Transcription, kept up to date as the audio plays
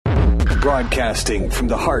Broadcasting from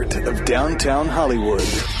the heart of downtown Hollywood.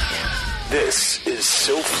 This is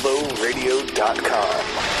SoFloRadio.com.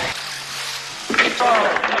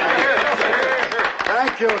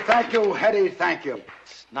 Thank you, Hetty, thank you.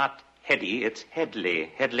 It's not Hetty, it's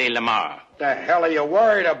Hedley Lamar. The hell are you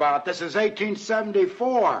worried about? This is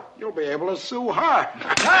 1874. You'll be able to sue her.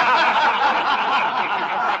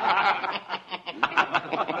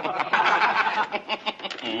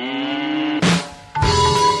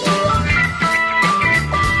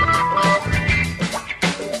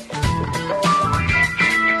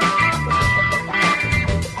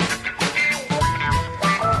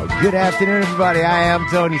 Good afternoon, everybody. I am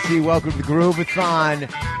TonyC. Welcome to the Groovathon.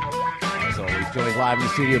 As always, joined live in the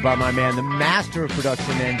studio by my man, the master of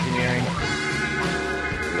production engineering,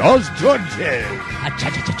 Los Georges. There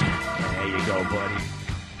you go, buddy.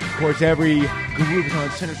 Of course, every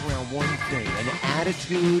Groovathon centers around one thing, an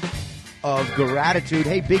attitude of gratitude.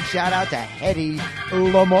 Hey, big shout out to Hedley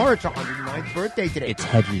Lamar. It's her 109th birthday today. It's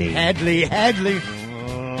Hedley. Hedley.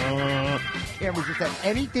 Cameras just said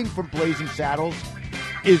anything from Blazing Saddles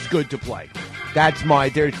is good to play. That's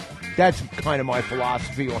kind of my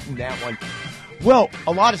philosophy on that one. Well,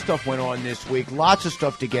 a lot of stuff went on this week. Lots of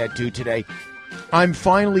stuff to get to today. I'm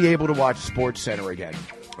finally able to watch SportsCenter again.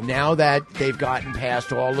 Now that they've gotten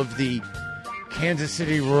past all of the Kansas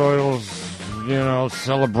City Royals,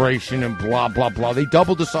 celebration and blah, blah, blah. They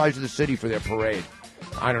doubled the size of the city for their parade.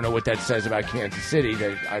 I don't know what that says about Kansas City.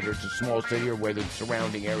 Either it's a small city or whether it's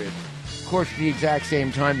surrounding areas. Of course, at the exact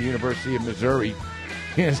same time, the University of Missouri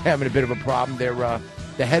is having a bit of a problem.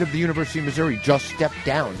 The head of the University of Missouri just stepped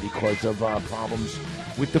down because of problems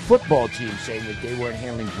with the football team, saying that they weren't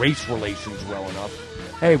handling race relations well enough.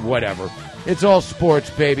 Hey, whatever. It's all sports,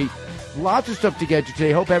 baby. Lots of stuff to get to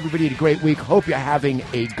today. Hope everybody had a great week. Hope you're having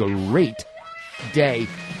a great day.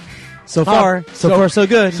 So far, so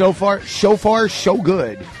good. So far, so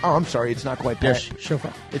good. Oh, I'm sorry, it's not quite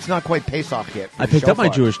Shofar. It's not quite Pesach yet. I picked up my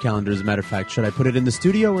Jewish calendar, as a matter of fact. Should I put it in the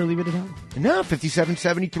studio or leave it at home? No,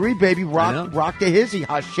 5773, baby. Rock the hizzy.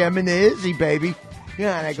 Hashem in the hizzy, baby.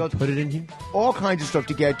 Yeah, and I go put it in here. All kinds of stuff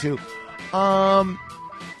to get to.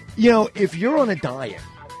 If you're on a diet,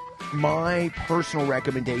 my personal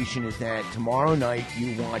recommendation is that tomorrow night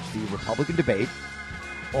you watch the Republican debate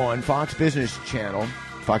on Fox Business Channel.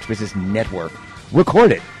 Fox Business Network.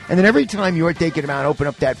 Record it. And then every time you're thinking about open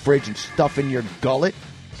up that fridge and stuff in your gullet,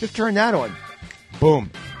 just turn that on.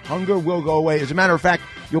 Boom. Hunger will go away. As a matter of fact,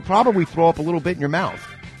 you'll probably throw up a little bit in your mouth.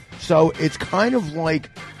 So it's kind of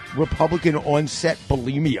like Republican onset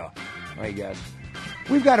bulimia, I guess.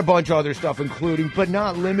 We've got a bunch of other stuff, including, but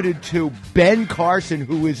not limited to, Ben Carson,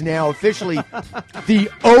 who is now officially the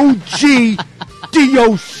OG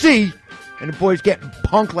DOC. And the boy's getting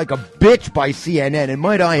punked like a bitch by CNN, and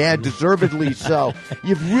might I add, deservedly so.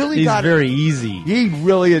 You've really got. He's very easy. He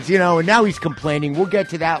really is, and now he's complaining. We'll get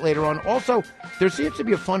to that later on. Also, there seems to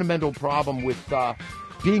be a fundamental problem with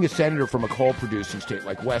being a senator from a coal-producing state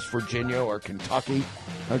like West Virginia or Kentucky,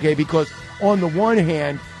 okay? Because on the one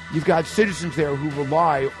hand, you've got citizens there who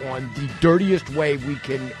rely on the dirtiest way we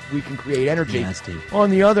can create energy. Nasty. On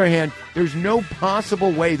the other hand, there's no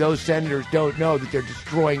possible way those senators don't know that they're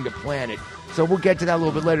destroying the planet. So we'll get to that a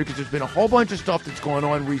little bit later because there's been a whole bunch of stuff that's going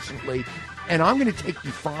on recently. And I'm going to take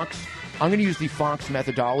I'm going to use the Fox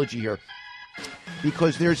methodology here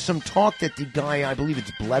because there's some talk that the guy, I believe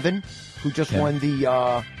it's Blevin, who just won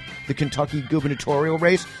the Kentucky gubernatorial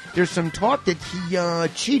race, there's some talk that he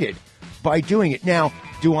cheated by doing it. Now,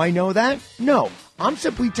 do I know that? No. I'm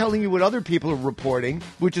simply telling you what other people are reporting,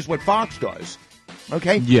 which is what Fox does.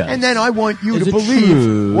 Okay? Yes. And then I want you Is to it believe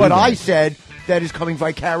true? what I said that is coming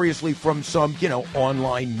vicariously from some,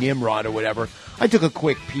 online Nimrod or whatever. I took a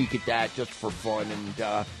quick peek at that just for fun. And,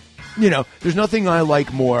 there's nothing I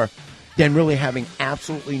like more than really having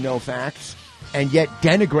absolutely no facts and yet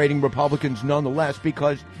denigrating Republicans nonetheless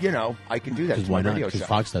because, I can do that. It's why my not? radio Because show.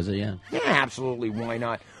 Fox does it, yeah. Yeah, absolutely. Why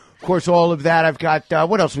not? Of course, all of that. I've got,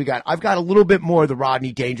 what else we got? I've got a little bit more of the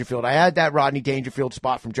Rodney Dangerfield. I had that Rodney Dangerfield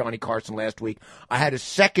spot from Johnny Carson last week. I had a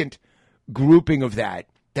second grouping of that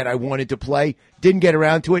I wanted to play. Didn't get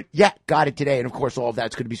around to it. Yeah, got it today. And, of course, all of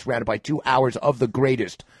that's going to be surrounded by 2 hours of the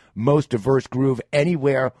greatest, most diverse groove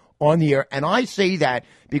anywhere on the air. And I say that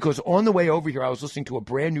because on the way over here, I was listening to a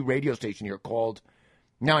brand new radio station here called,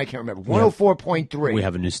 now I can't remember, 104.3. We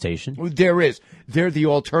have a new station. There is. They're the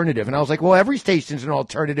alternative. And I was like, well, every station's an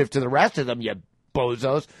alternative to the rest of them, you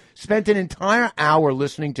bozos. Spent an entire hour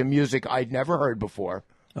listening to music I'd never heard before.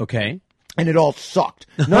 Okay. And it all sucked.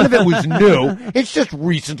 None of it was new. It's just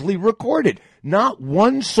recently recorded. Not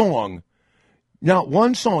one song Not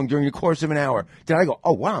one song during the course of an hour did I go,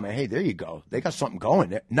 oh, wow, man, hey, there you go. They got something going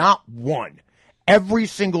there. Not one. Every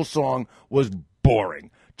single song was boring.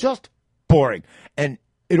 Just boring. And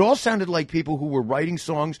it all sounded like people who were writing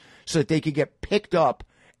songs so that they could get picked up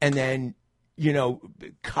and then,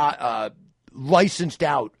 licensed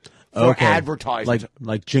out for advertising.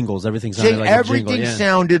 Like jingles. Everything sounded like a jingle. Everything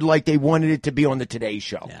sounded like they wanted it to be on the Today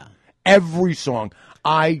Show. Yeah. Every song.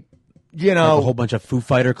 Like a whole bunch of Foo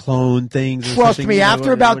Fighter clone things. Trust me,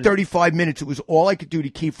 after about 35 minutes, it was all I could do to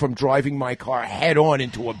keep from driving my car head on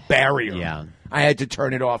into a barrier. Yeah. I had to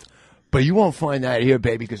turn it off. But you won't find that here,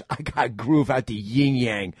 baby, because I got groove out the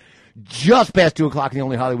yin-yang. Just past 2 o'clock in the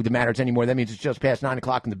only Hollywood that matters anymore. That means it's just past 9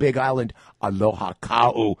 o'clock in the Big Island. Aloha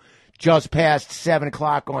Ka'u. Just past 7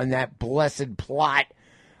 o'clock on that blessed plot,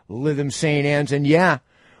 Lytham St. Anne's. And yeah,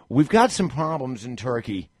 we've got some problems in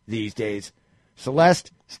Turkey these days.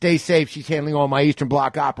 Celeste, stay safe. She's handling all my Eastern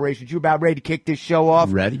Bloc operations. You about ready to kick this show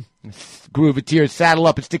off? Ready. Grooveteers, saddle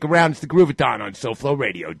up and stick around. It's the Groovathon on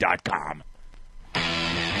SoFloRadio.com.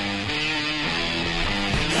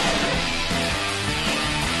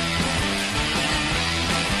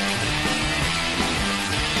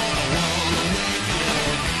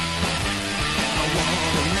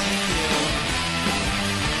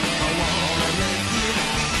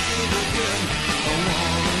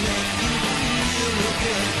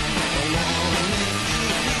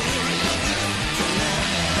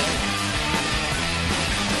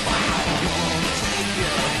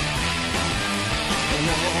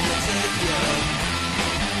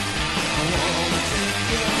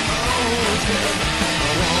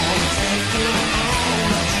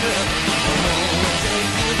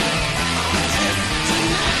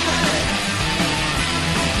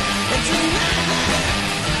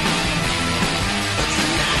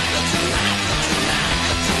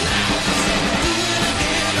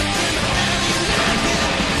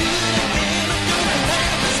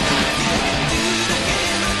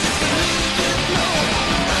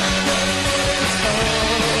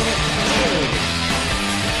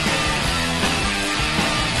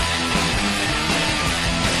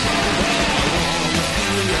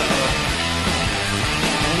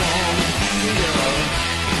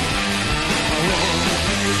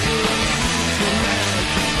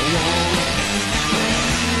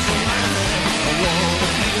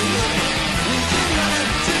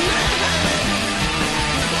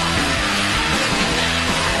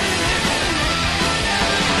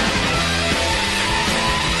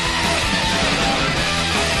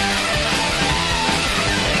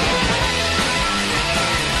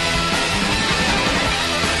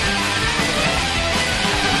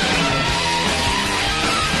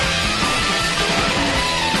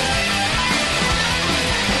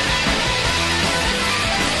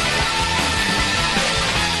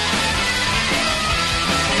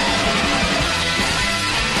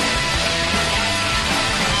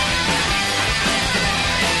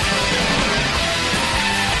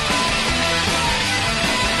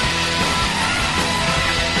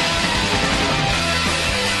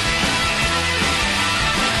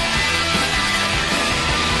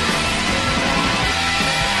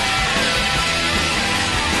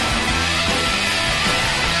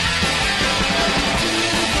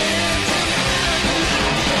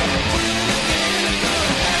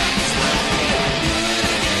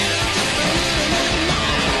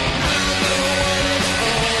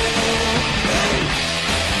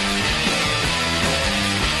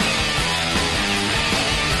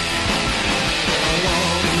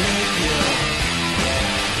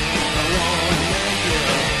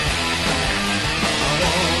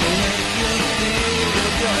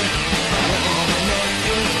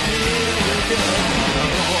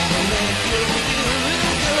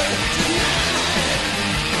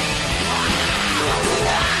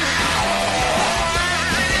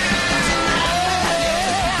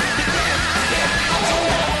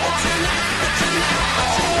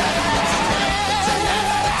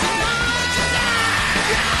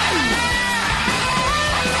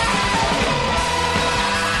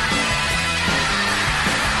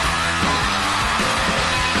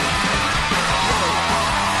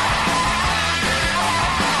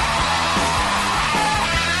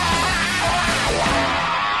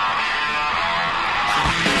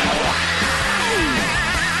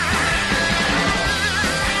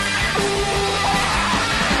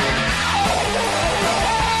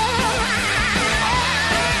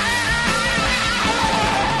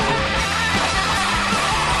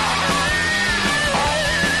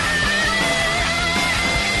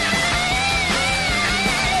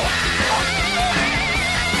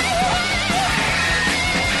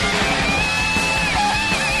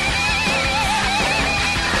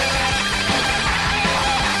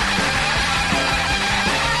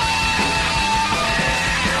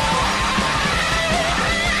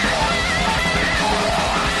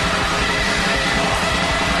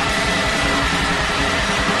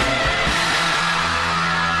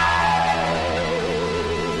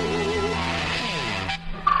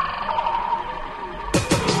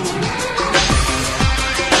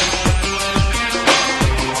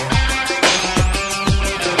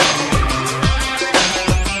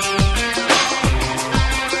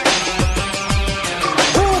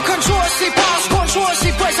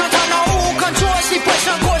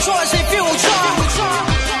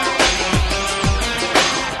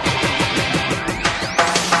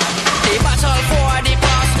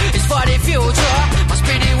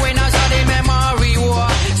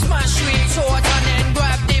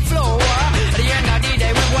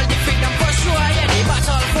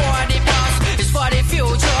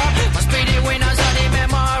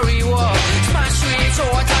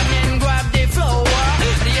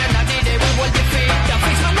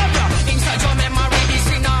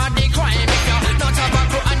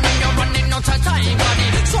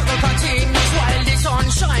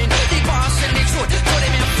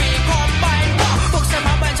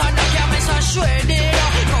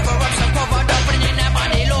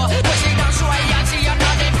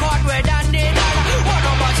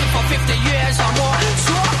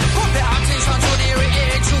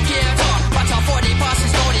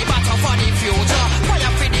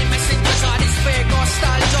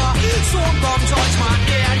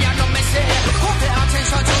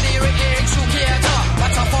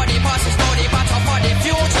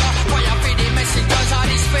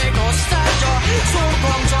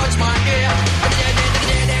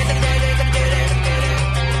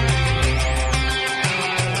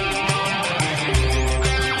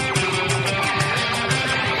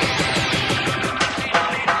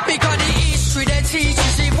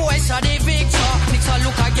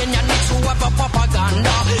 up a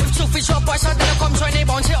propaganda. If truth is your voice, I didn't come join the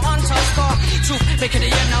bounty hunters. Truth making the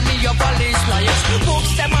enemy of all these liars.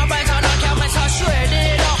 Books them are right on the cameras are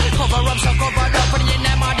shredded. Cover ups are covered up and in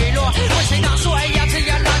them are the law. We say that's why you see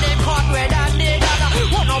you're not in part where that did.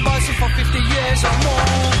 One of us for 50 years or more.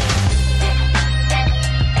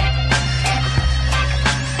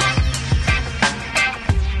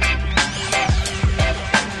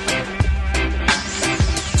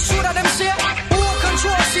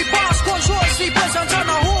 Control, past control, present and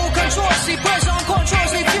who control, present control,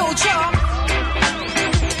 future.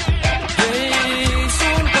 Hey,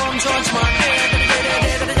 soon come judgment day.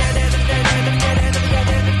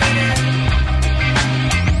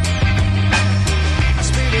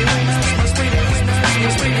 Speedy winners,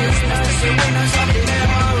 winners of the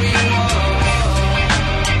memory war.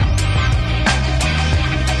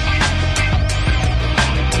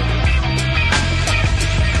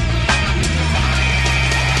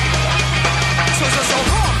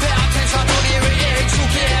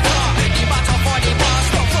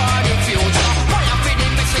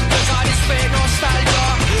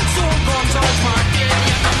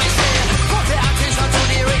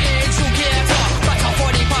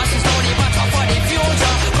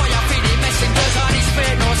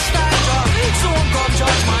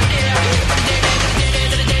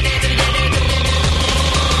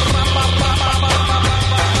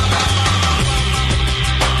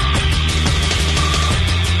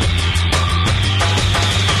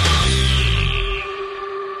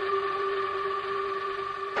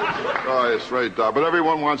 Right, but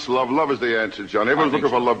everyone wants love. Love is the answer, John. Everyone's looking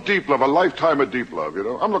for love, deep love, a lifetime of deep love, you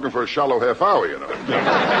know. I'm looking for a shallow half hour, you know.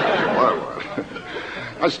 What?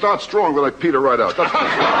 I start strong, but I peter right out.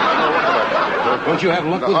 Don't you have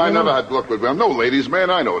luck with women? I never had luck with women. I'm no ladies' man,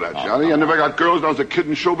 I know that, Johnny. I never got girls when I was a kid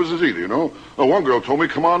in show business either, you know. Well, one girl told me,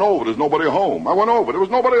 come on over, there's nobody home. I went over, there was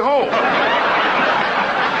nobody home.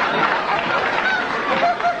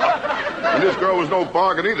 And this girl was no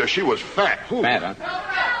bargain either. She was fat. Fat, huh?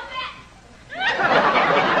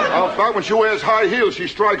 In fact, when she wears high heels, she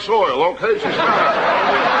strikes oil, okay? She's fat.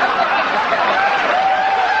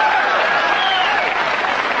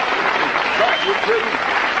 Fat, you kidding?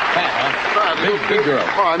 Fat, huh? Fat, big girl.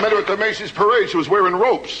 Oh, I met her at the Macy's parade. She was wearing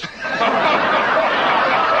ropes. I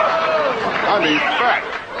mean, fat.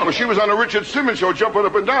 When she was on the Richard Simmons show jumping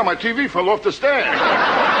up and down, my TV fell off the stand.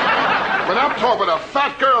 But I'm talking a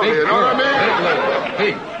fat girl here, you know what I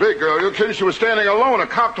mean? Big girl. You're kidding? She was standing alone. A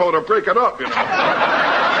cop told her to break it up, you know.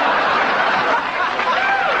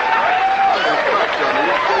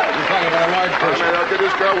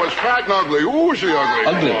 This girl was fat and ugly. Ooh, she ugly.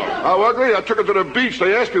 Ugly? How ugly? I took her to the beach.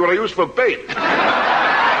 They asked me what I used for bait.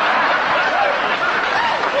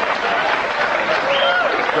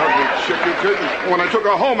 Ugly chick, you kidding? When I took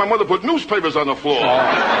her home, my mother put newspapers on the floor.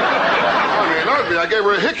 I mean, ugly. I gave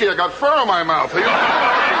her a hickey. I got fur in my mouth.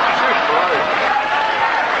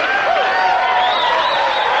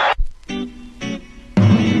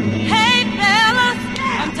 Hey, fellas,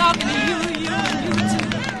 I'm talking to you too.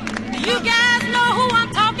 Do you guys know who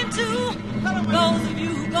I'm talking to? Those of you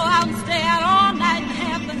who go out and stay out all night and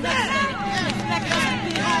have the next day. Expect us to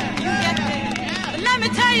be home when you get there. But let me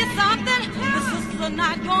tell you something. The sisters are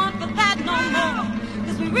not going for that no more.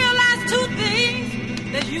 Because we realize two things.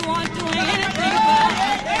 That you aren't doing anything for us.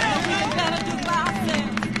 That we can better do by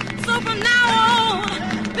ourselves. So from now on,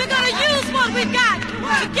 we're going to use what we got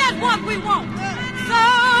to get what we want. So,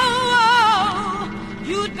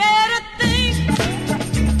 you'd better think.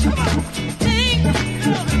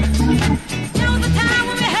 There was a time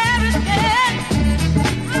when we had it bad.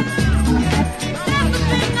 That's the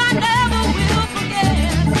thing I never will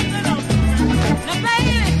forget. Now,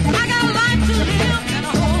 baby, I got a life to live and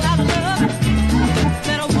a whole lot of love.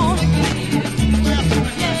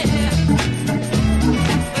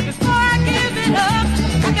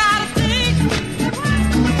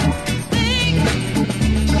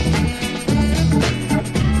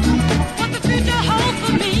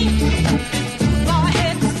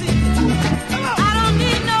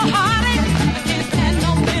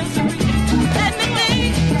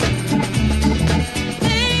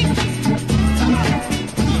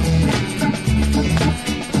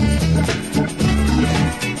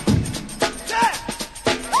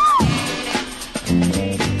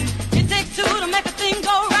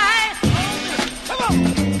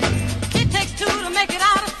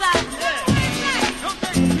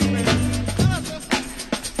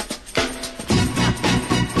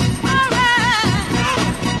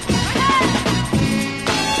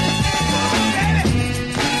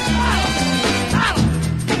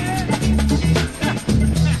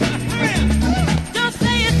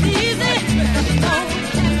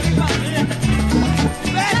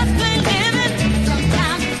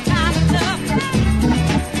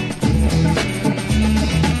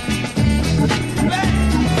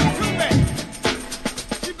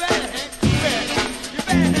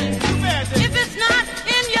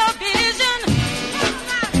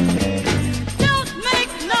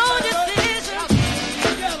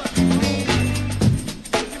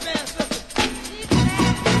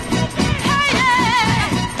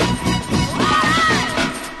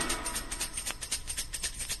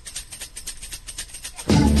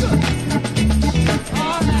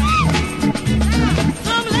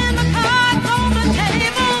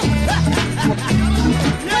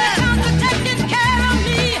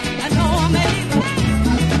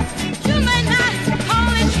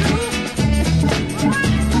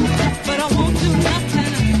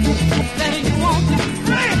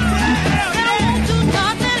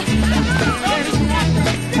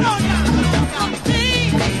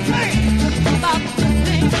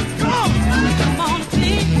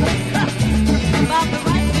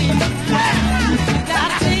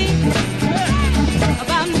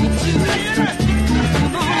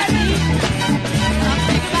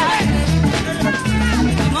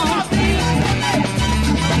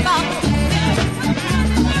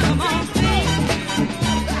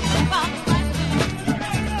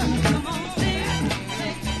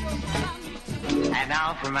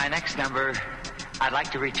 number, I'd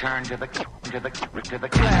like to return to the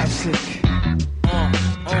classic.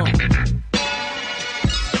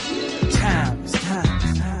 Times.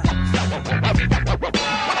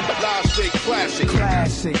 Live straight classic.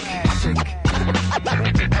 Classic. I'm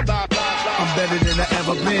better than I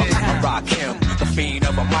ever been. I rock him, the fiend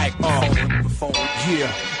of a microphone.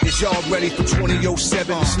 Yeah, is y'all ready for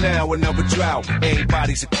 2007? It's now another drought.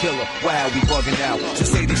 Everybody's a killer. Wow, we bugging out.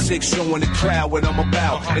 Since 86, showing the crowd what I'm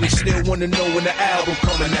about. And they still wanna know when the album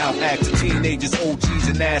coming out. Ask the teenagers, OGs,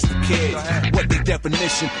 and ask the kids what their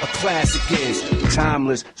definition of classic is.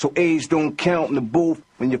 Timeless, so age don't count in the booth.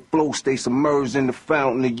 When your flow stays submerged in the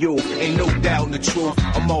fountain of youth. Ain't no doubt in the truth,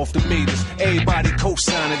 I'm off the meters. Everybody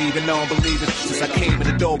co-sign it, even non-believers. Since I came in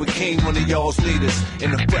the door, became one of y'all's leaders.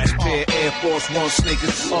 In the fresh pair of Air Force One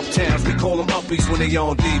sneakers. Uptowns, we call them uppies when they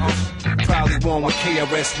on divas. Probably one with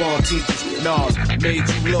KRS-One teachers. Nas made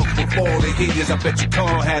you look before the heaters. I bet you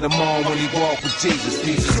Khan had them on when he walked with Jesus.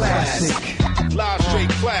 These is classic. Live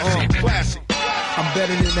straight classic. I'm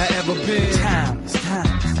better than I ever been. Times.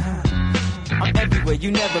 I'm everywhere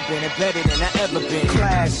you never been, and better than I ever been.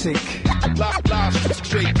 Classic. Live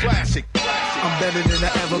straight classic. I'm better than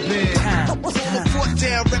I ever been. Foot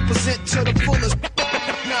down, represent to the fullest.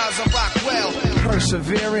 Nas, I rock well.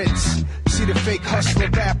 Perseverance. See the fake hustler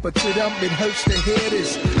rapper, to them it hurts to hear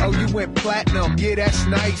this. Oh, you went platinum, yeah, that's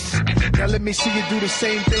nice. Now let me see you do the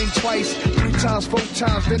same thing twice. 3 times, 4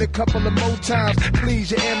 times, then a couple of more times.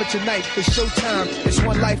 Please, your amateur night, it's showtime. It's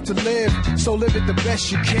one life to live, so live it the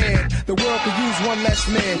best you can. The world could use one less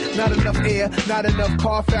man. Not enough air, not enough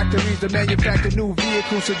car factories to manufacture new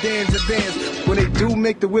vehicles, sedans, and vans. When they do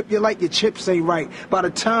make the whip, you like your chips ain't right. By the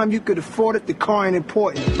time you could afford it, the car ain't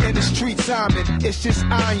important. In the streets, Simon, it's just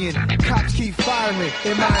iron. Cops keep firing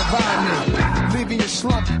in my environment. Leaving your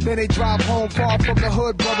slump, then they drive home far from the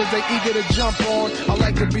hood. Brothers, they eager to jump on. I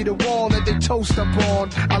like to be the wall that they toast up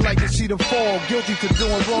on. I like to see them fall, guilty for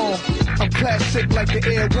doing wrong. I'm classic like the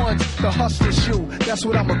Air Ones, the hustler shoe. That's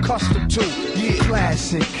what I'm accustomed to. Yeah,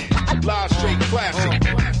 classic. Live straight classic.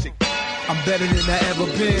 I'm better than I ever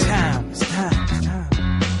been. Times.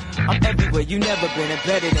 I'm everywhere you never been, and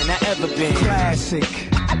better than I ever been. Classic.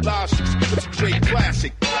 Live straight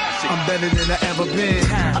classic. I'm better than I ever been.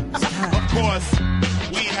 Of course,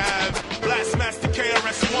 we have Blastmaster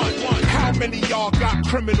KRS-One. How many y'all got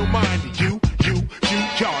criminal minded? You,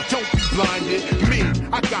 y'all, don't be blinded. Me,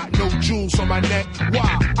 I got no jewels on my neck.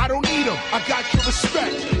 Why? I don't need them. I got your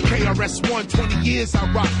respect. KRS-One, 20 years I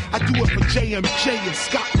rock. I do it for JMJ and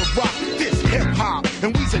Scott LaRock. This hip-hop,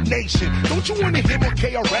 and we's a nation. Don't you want to hear more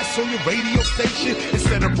KRS on your radio station?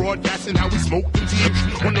 Instead of broadcasting how we smoke them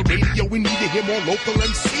G's on the radio, we need to hear more local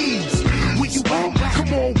MCs. Will you come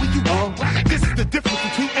on, will you This is the difference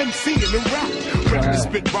between MC and rap. Rappers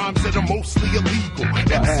spit rhymes that are mostly illegal.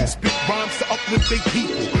 MC spit rhymes to uplift their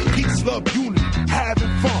people. Peace, love, unity, having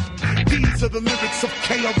fun. These are the lyrics of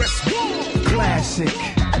KRS-One. Classic.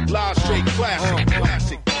 Live straight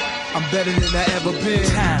classic. I'm better than I ever been.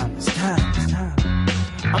 Times.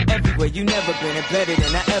 I'm everywhere you never been, and better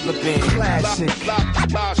than I ever been. Classic.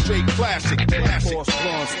 Live straight classic. Force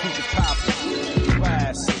Bronze, keep it poppin'.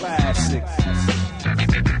 Classic.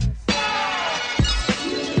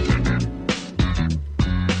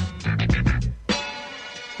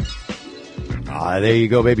 There you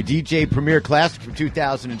go, baby. DJ Premier Classic from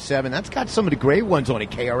 2007. That's got some of the great ones on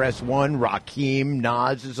it. KRS-One, Rakim,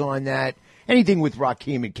 Nas is on that. Anything with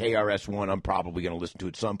Rakim and KRS-One, I'm probably going to listen to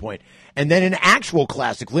at some point. And then an actual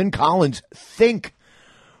classic, Lynn Collins, Think,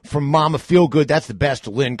 from Mama Feel Good. That's the best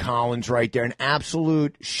Lynn Collins right there. An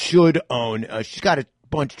absolute should own. She's got a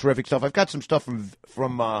bunch of terrific stuff. I've got some stuff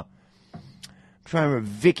from I'm trying to remember,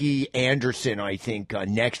 Vicky Anderson, I think,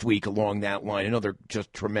 next week along that line. Another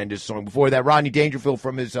just tremendous song. Before that, Rodney Dangerfield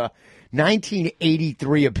from his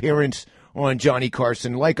 1983 appearance on Johnny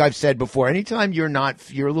Carson. Like I've said before, anytime you're a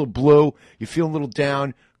little blue, you feel a little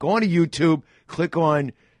down, go on to YouTube, click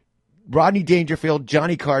on Rodney Dangerfield,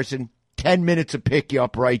 Johnny Carson, 10 minutes to pick you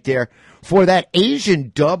up right there. For that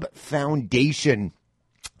Asian Dub Foundation,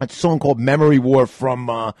 a song called Memory War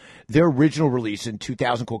from their original release in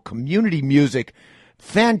 2000 called Community Music.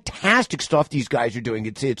 Fantastic stuff these guys are doing.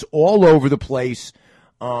 It's all over the place.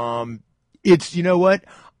 It's, you know what?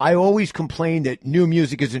 I always complain that new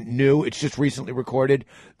music isn't new. It's just recently recorded.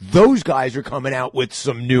 Those guys are coming out with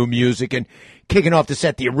some new music and kicking off the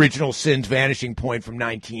set. The Original Sins Vanishing Point from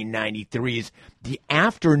 1993's the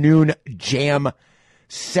Afternoon Jam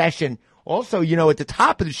Session. Also, you know, at the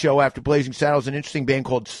top of the show after Blazing Saddles, an interesting band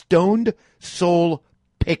called Stoned Soul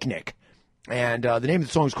Picnic. And the name of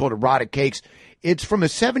the song is called Erotic Cakes. It's from a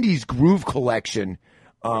 70s groove collection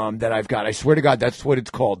that I've got. I swear to God, that's what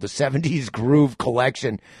it's called, the 70s Groove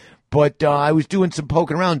Collection. But I was doing some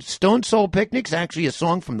poking around. Stone Soul Picnic's actually a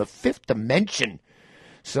song from the Fifth Dimension.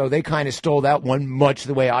 So they kind of stole that one much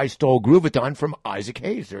the way I stole Groovathon from Isaac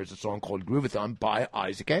Hayes. There's a song called Groovathon by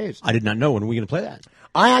Isaac Hayes. I did not know. When are we going to play that?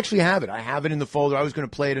 I actually have it. I have it in the folder. I was going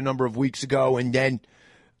to play it a number of weeks ago, and then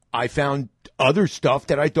I found other stuff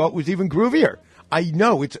that I thought was even groovier. I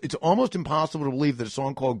know it's almost impossible to believe that a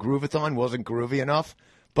song called Groovathon wasn't groovy enough,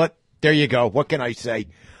 but there you go. What can I say?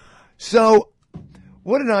 So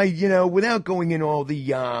what did I, without going in all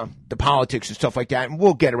the politics and stuff like that, and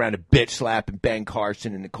we'll get around to bitch slap and Ben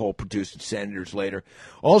Carson and Nicole producing senators later.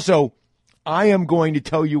 Also, I am going to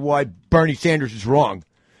tell you why Bernie Sanders is wrong.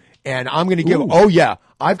 And I'm going to give,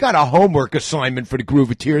 I've got a homework assignment for the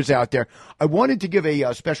Grooveteers out there. I wanted to give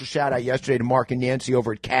a special shout out yesterday to Mark and Nancy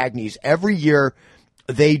over at Cagney's. Every year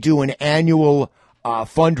they do an annual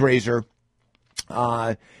fundraiser.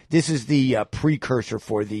 This is the precursor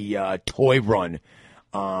for the toy run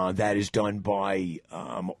that is done by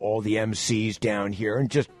all the MCs down here and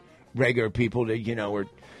just regular people that, or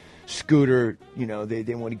scooter,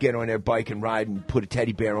 they want to get on their bike and ride and put a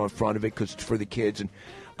teddy bear on front of it because it's for the kids. And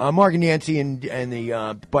Mark and Nancy and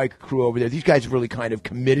the bike crew over there, these guys have really kind of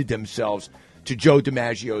committed themselves to Joe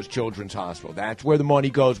DiMaggio's Children's Hospital. That's where the money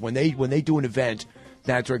goes. When they do an event,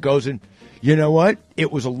 that's where it goes. And you know what?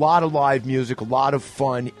 It was a lot of live music, a lot of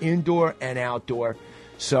fun, indoor and outdoor.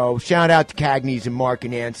 So shout out to Cagney's and Mark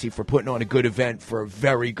and Nancy for putting on a good event for a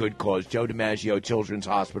very good cause. Joe DiMaggio Children's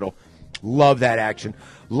Hospital. Love that action.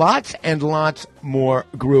 Lots and lots more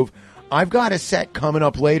groove. I've got a set coming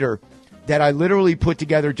up later that I literally put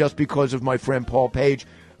together just because of my friend Paul Page,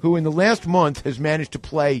 who in the last month has managed to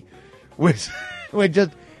play with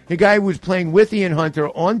just a guy who was playing with Ian Hunter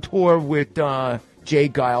on tour with Jay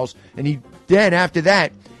Giles, and then after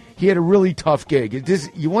that he had a really tough gig.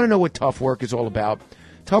 You want to know what tough work is all about?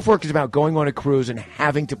 Tough work is about going on a cruise and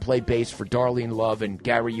having to play bass for Darlene Love and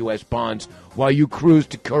Gary U.S. Bonds while you cruise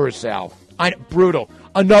to Curacao. Brutal.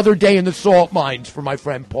 Another day in the salt mines for my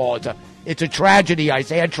friend Paul. It's a tragedy, I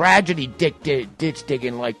say. A tragedy, ditch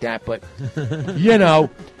digging like that. But,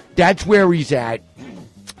 that's where he's at.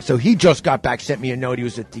 So he just got back, sent me a note. He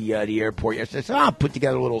was at the airport yesterday. So I'll put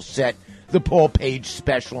together a little set, the Paul Page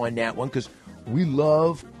special on that one, because we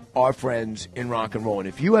love our friends in rock and roll. And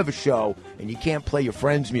if you have a show and you can't play your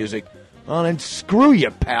friends' music, well, then screw you,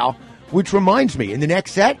 pal. Which reminds me, in the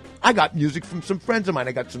next set, I got music from some friends of mine.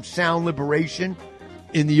 I got some Sound Liberation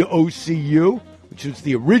in the OCU, which is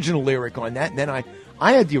the original lyric on that. And then I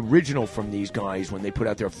had the original from these guys when they put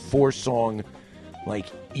out their 4-song,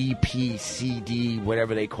 EP, CD,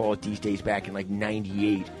 whatever they call it these days, back in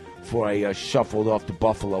 98, before I shuffled off to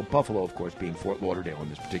Buffalo. Buffalo, of course, being Fort Lauderdale in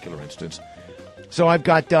this particular instance. So I've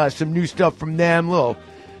got some new stuff from them.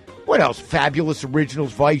 What else? Fabulous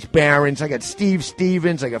Originals, Vice Barons. I got Steve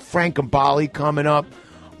Stevens. I got Frank Gambale coming up.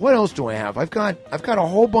 What else do I have? I've got a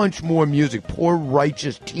whole bunch more music. Poor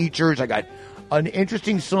Righteous Teachers. I got an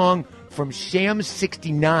interesting song from Sham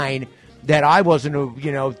 69 that I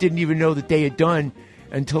didn't even know that they had done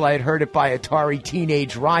until I had heard it by Atari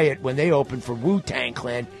Teenage Riot when they opened for Wu-Tang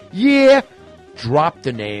Clan. Yeah, drop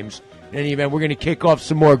the names. In any event, we're going to kick off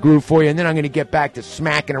some more groove for you, and then I'm going to get back to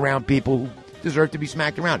smacking around people who deserve to be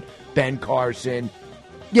smacked around. Ben Carson.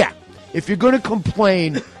 Yeah, if you're going to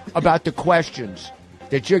complain about the questions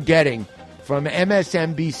that you're getting from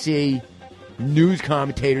MSNBC news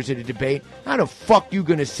commentators at a debate, how the fuck you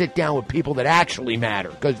going to sit down with people that actually matter?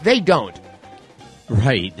 Because they don't.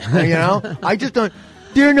 Right. I just don't.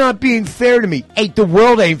 They're not being fair to me. Hey, the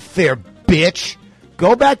world ain't fair, bitch.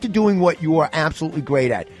 Go back to doing what you are absolutely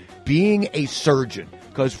great at. Being a surgeon,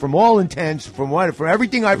 because from all intents, from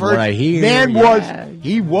everything I've heard, he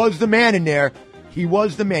was the man in there. He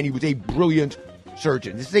was the man. He was a brilliant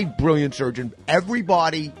surgeon. This is a brilliant surgeon.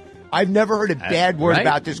 Everybody, I've never heard a bad word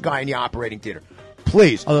about this guy in the operating theater.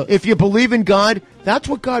 Please, if you believe in God, that's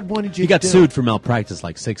what God wanted you to do. He got sued for malpractice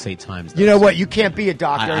 6-8 times. You know what? You can't be a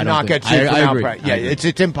doctor and not get sued for malpractice. Yeah, it's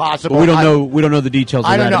impossible. But we don't know the details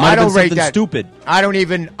of that. I don't know. I don't rate that. Stupid. I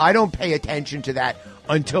don't pay attention to that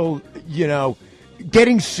until,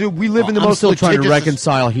 getting sued. We live in the most still trying to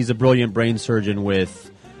reconcile he's a brilliant brain surgeon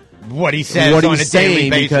with what he says on a daily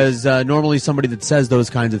basis. Because normally somebody that says those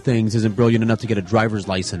kinds of things isn't brilliant enough to get a driver's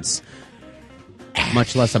license,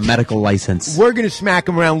 much less a medical license. We're going to smack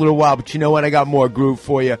him around a little while, but you know what? I got more groove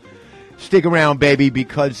for you. Stick around, baby,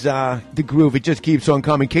 because the groove, it just keeps on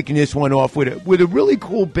coming. Kicking this one off with a really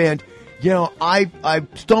cool band. I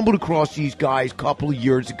stumbled across these guys a couple of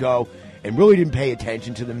years ago and really didn't pay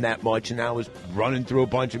attention to them that much, and I was running through a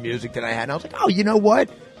bunch of music that I had, and I was like, oh, you know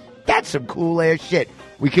what? That's some cool-ass shit.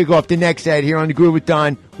 We kick off the next set here on The Groove with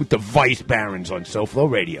Don with the Vice Barons on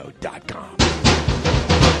SoFloRadio.com.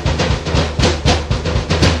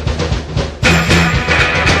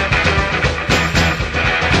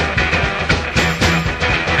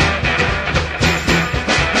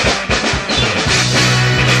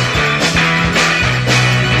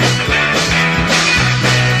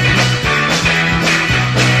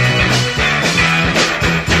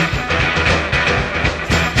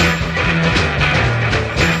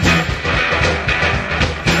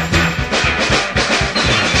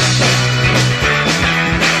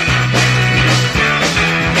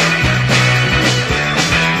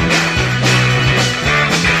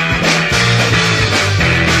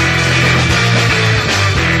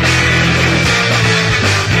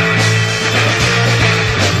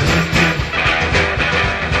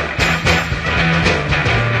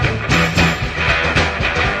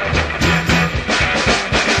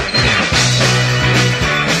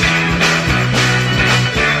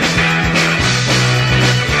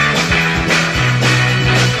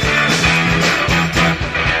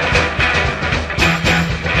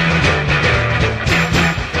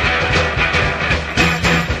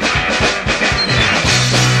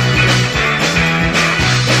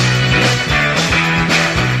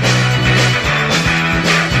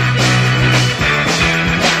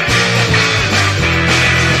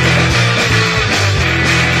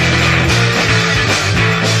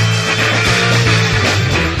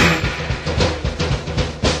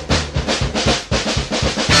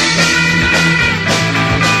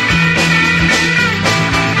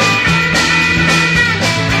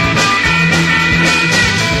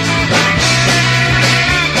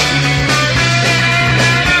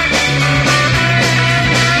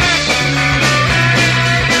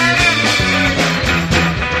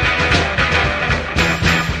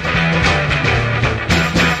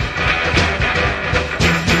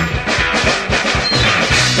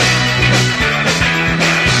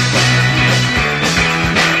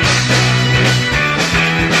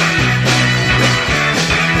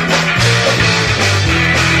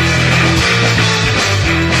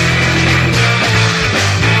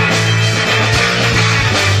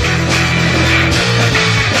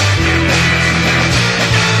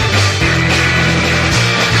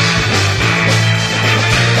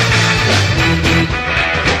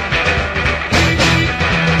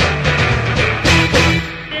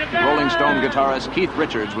 Keith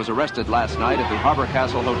Richards was arrested last night at the Harbor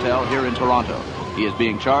Castle Hotel here in Toronto. He is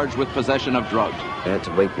being charged with possession of drugs. They had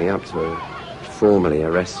to wake me up to formally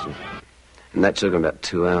arrest him. And that took him about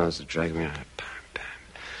 2 hours to drag me out. Bam, bam.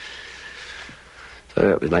 So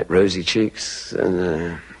it was like rosy cheeks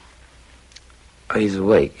and... he's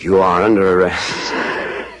awake. You are under arrest.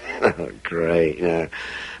 Oh, great. Yeah.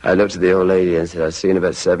 I looked at the old lady and said, I'll see you in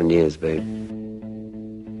about 7 years, babe.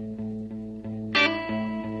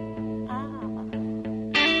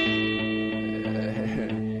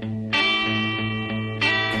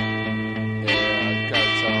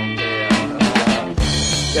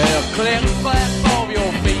 Click flat of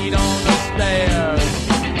your feet on the stairs.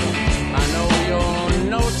 I know you're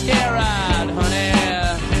no scare ride, honey.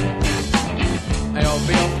 It'll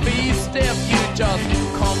be a feast if you just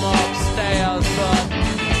come upstairs, but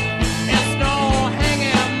it's no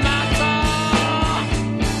hanging matter.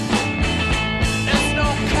 It's no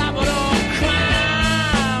capital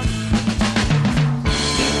crime.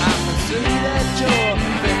 I can see that you're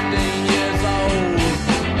 15 years old.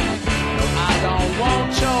 No, I don't want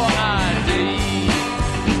your ID.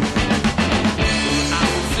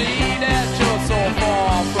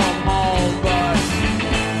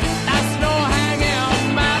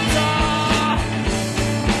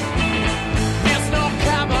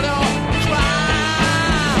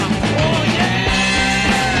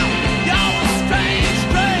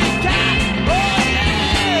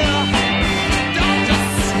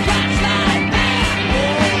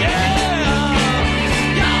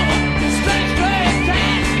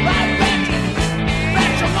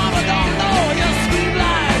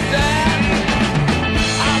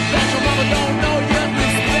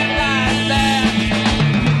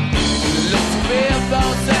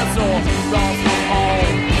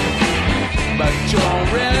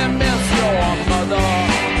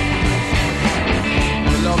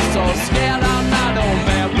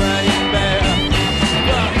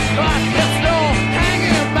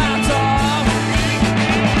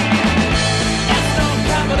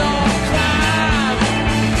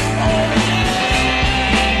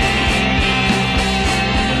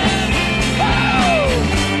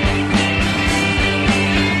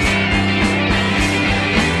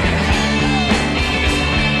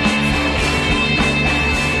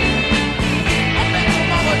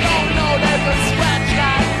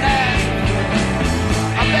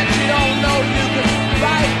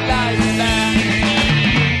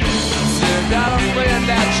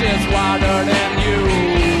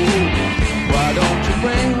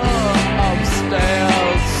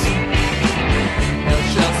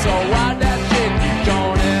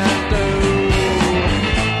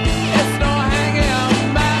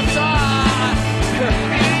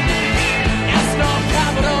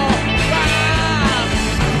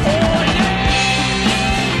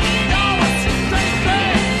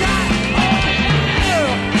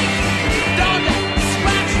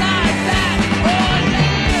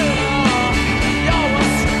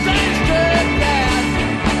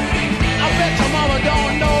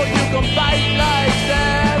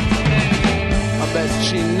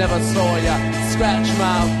 never saw ya scratch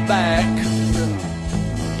my back.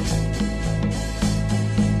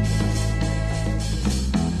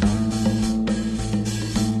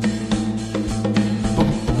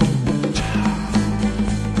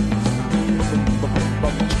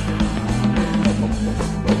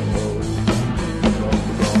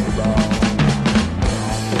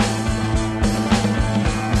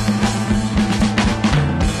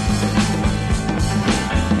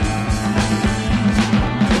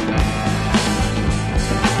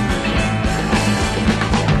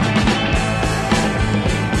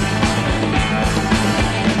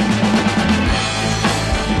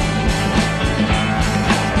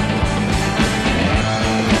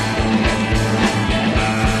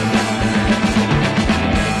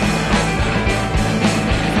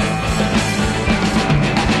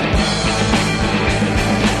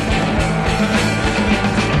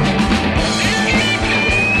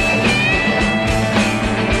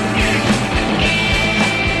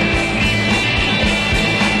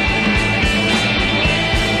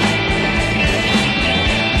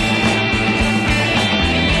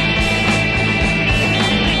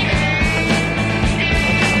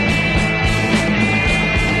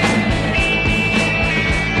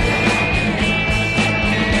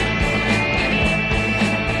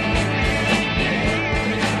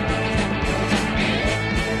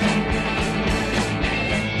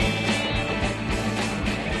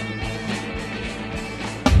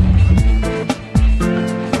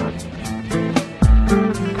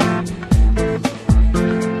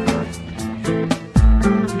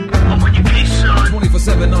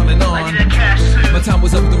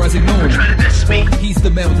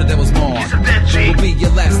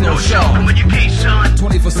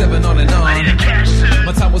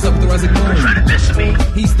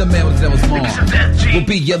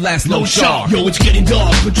 Your last low shark. Yo, it's getting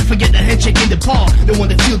dark, but you forget the handshake in the park. The one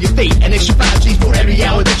that seal your fate. An extra 5 G's for every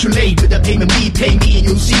hour that you're late. With a payment pay me, and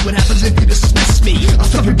you'll see what happens if you dismiss me. I'll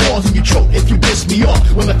stuff your balls in your throat if you piss me off.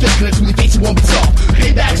 When my fist connects with your face, it won't be soft.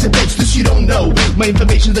 Payback's a bitch, this you don't know. My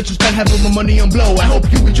information that you spend half of my money on blow. I hope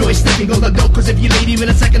you enjoy sniffing all the dope, cause if you're late even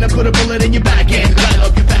a second, I put a bullet in your back end. Line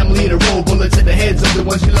up your family in a row, bullets in the heads of the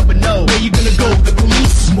ones you love and know. Where you gonna go? The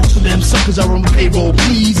police? Most of them suckers are on payroll,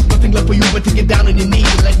 please. Nothing left for you but to get down on your knees.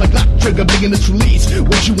 Like my Glock trigger big in its release.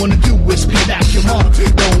 What you wanna do is pay back your mark.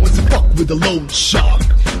 No one wants to fuck with the loan shark.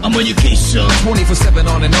 I'm on your case, son. 24/7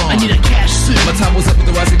 on and on. I need a cash suit. My time was up with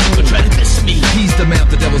the rising moon. Don't try to diss me. He's the man,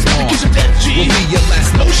 the devil's mark. Get some that G. will be your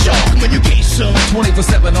last no shark. I'm on your case, son.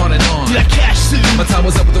 24/7 on and on. That cash suit. My time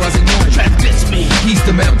was up with the rising moon. Try to diss me. He's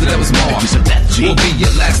the man, the devil's mark. Will be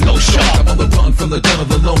your last no shark. I'm on the run from the den of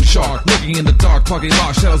the lone shark. Lurking in the dark, parking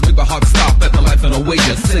lot. Shadows make my heart stop at the life and a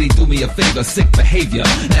wager. Said he do me a favor, sick behavior.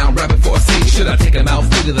 Now I'm rapping for a seat. Should I take him out?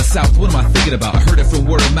 Flee to the south. What am I thinking about? I heard it from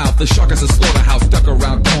word of mouth. The shark is a slaughterhouse. Duck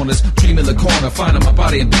around corners. Dream in the corner. Finding my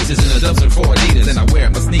body in pieces in a dumpster for Adidas. And I wear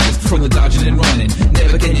my sneakers from the dodging and running.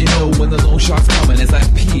 Never can you know when the lone shark's coming. As I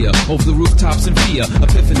peer over the rooftops in fear.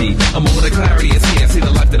 Epiphany. A moment of clarity is here. See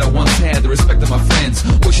the life that I once had. The respect of my friends.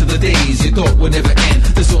 Wish of the days you thought would never end.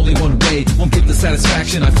 There's only one way. Won't give the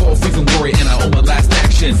satisfaction. I fall free from worry and I own my last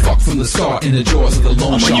action. Fuck from the start in the jaws of the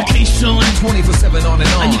lone shark. I'm on your case, son. 24/7 on and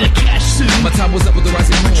on. I need a cash suit. My time was up with the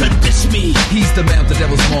rising moon. Try to diss me. He's the man, the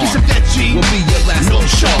devil's mark. Get some that G. Will be your last no lone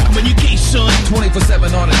shark. I'm on your case, son.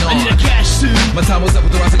 24/7 on and on. I need a cash suit. My time was up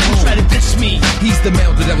with the rising moon. Try to diss me. He's the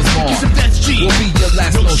man, the devil's mark. Get some that G. Will be your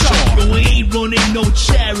last no lone shark. No, we ain't running no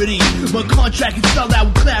charity. My contract is spelled out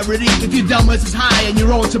with clarity. If your dumbness is high and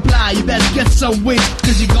your own supply, you better get some wings,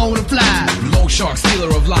 cause you're going to fly. Lone shark,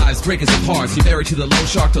 stealer of lives, breakers of hearts. You married to the lone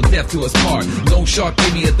shark till death do us part. Lone shark,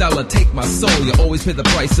 give me $1, take my soul. You always pay the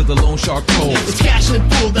price of the lone shark toll. It's cash and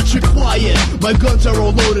full that's required. My guns are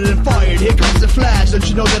all loaded and fired. Here comes the flash. Don't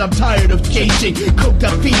you know that I'm tired of caging coked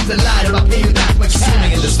up fiends and lying about paying back my cash?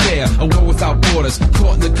 Swimming in despair, a world without borders.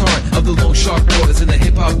 Caught in the current of the lone shark waters. In the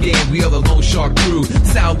hip hop game, we are the lone shark crew.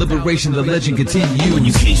 Sound liberation, the legend continues. When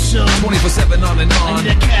you case, son. 24/7 on and on. I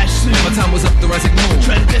need a cash suit. My time was up the rising moon.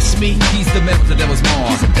 Try to diss me. He's the man, the devil's mark.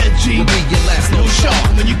 He's a dead G. Will be your last no lone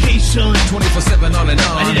shark. When you case, son. 24/7 on and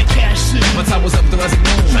on. I need a cash suit. My time was up the rising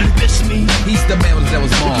moon. Try to diss me. He's the man, the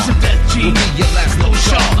devil's mark. He's a dead G. Will be your last no lone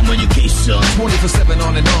shark. I'm on your case, son. 24/7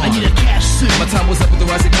 on and on. I need a cash suit. My time was up with the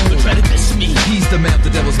rising moon. Try to diss me. He's the man, the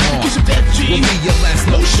devil's mark. He's a dead G. Will be your last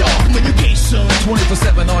no lone shark. I'm on your case, son.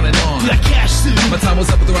 24/7 on and on. Got cash suit. My time was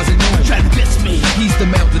up with the rising moon. Try to diss me. He's the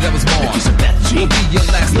man, the devil's mark. He's a dead G. Will be your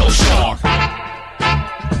last no lone shark.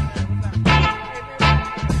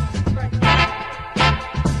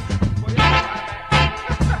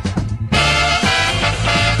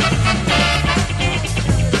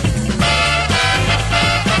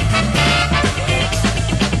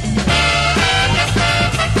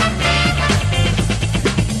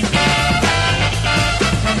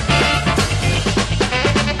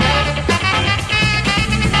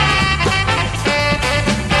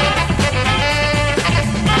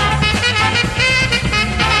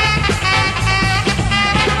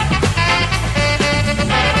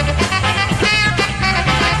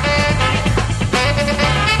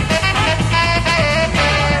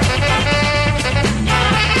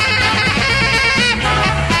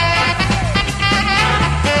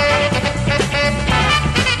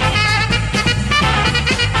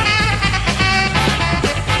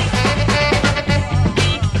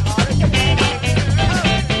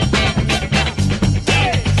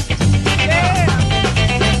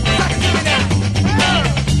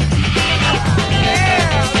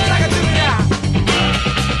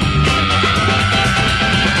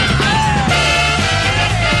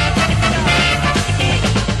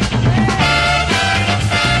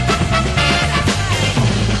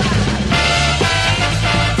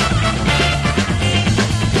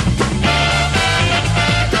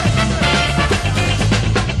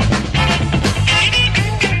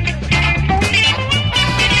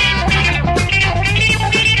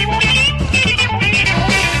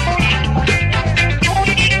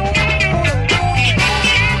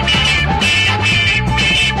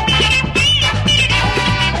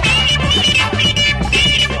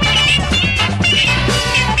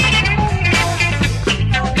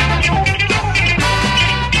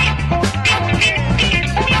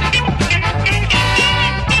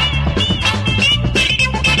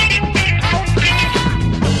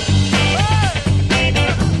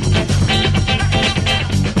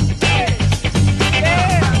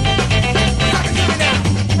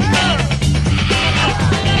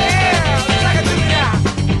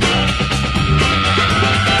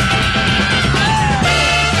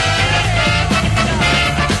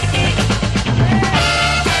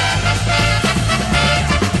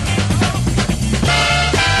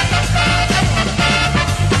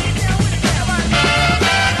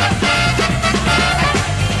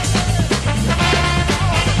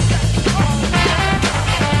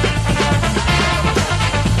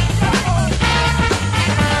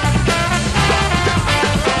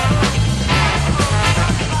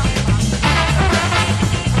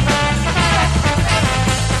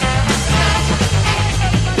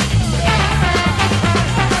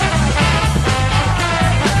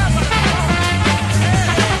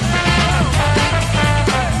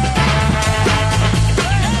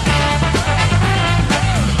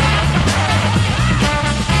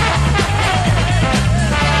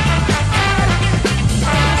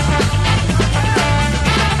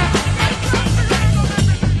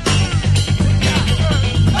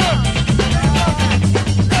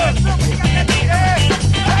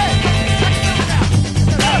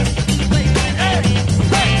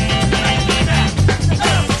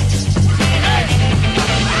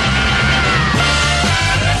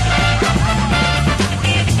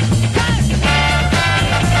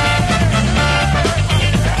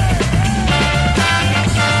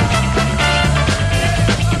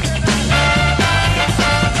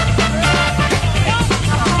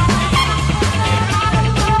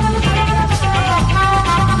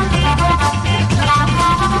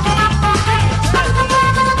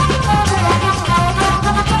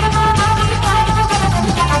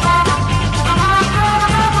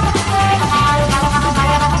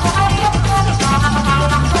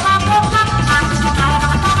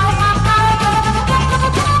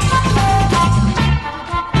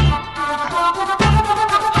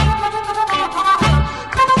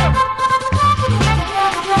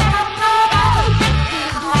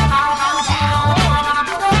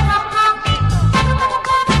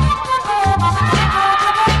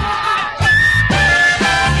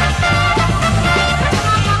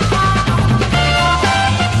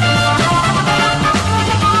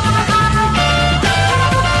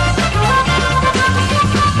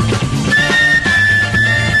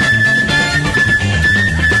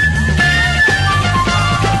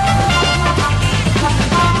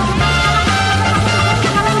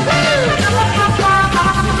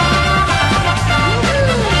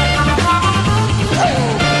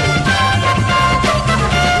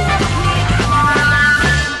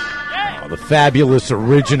 Fabulous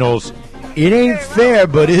Originals. It ain't fair,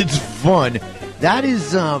 but it's fun. That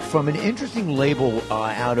is from an interesting label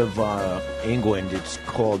out of England. It's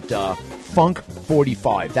called Funk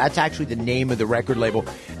 45. That's actually the name of the record label.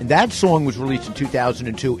 And that song was released in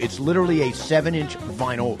 2002. It's literally a 7-inch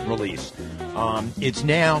vinyl release. It's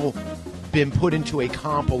now been put into a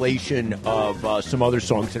compilation of some other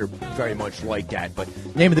songs that are very much like that. But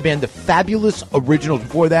name of the band, the Fabulous Originals.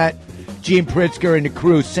 Before that, Gene Pritzker and the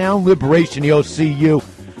crew, Sound Liberation, the OCU.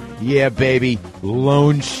 Yeah, baby,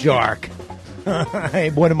 Lone Shark.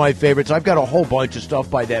 One of my favorites. I've got a whole bunch of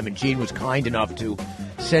stuff by them, and Gene was kind enough to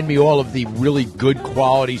send me all of the really good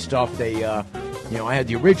quality stuff. They, I had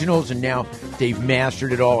the originals, and now they've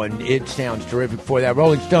mastered it all, and it sounds terrific. For that,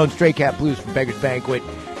 Rolling Stones, Stray Cat Blues from Beggar's Banquet.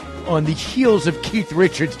 On the heels of Keith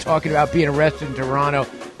Richards talking about being arrested in Toronto.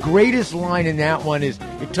 Greatest line in that one is,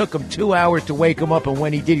 it took him 2 hours to wake him up, and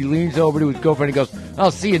when he did, he leans over to his girlfriend and goes, "I'll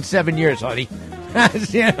see you in 7 years, honey."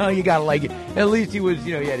 You gotta like it. At least he was,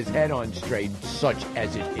 he had his head on straight, such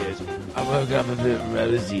as it is. I woke up a bit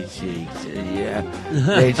rosy cheeks, and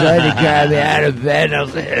they tried to grab me out of bed, and I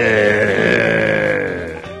was like,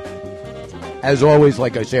 As always,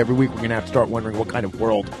 like I say, every week we're gonna have to start wondering what kind of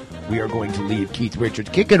world we are going to leave Keith Richards.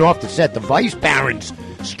 Kicking off the set, the Vice Barons,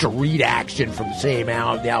 Street Action from the same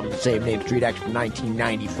album, the same name, Street Action from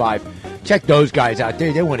 1995. Check those guys out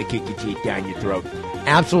there. They want to kick your teeth down your throat.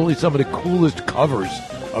 Absolutely some of the coolest covers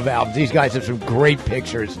of albums. These guys have some great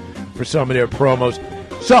pictures for some of their promos.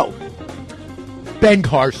 So, Ben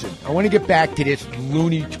Carson. I want to get back to this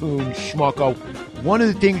Looney Tunes schmucko. One of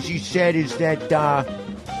the things he said is that, the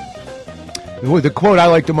quote I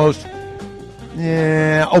like the most,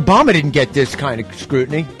 Obama didn't get this kind of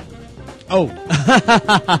scrutiny. Oh.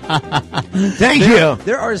 Thank you.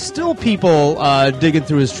 There are still people digging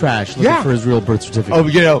through his trash looking for his real birth certificate. Oh,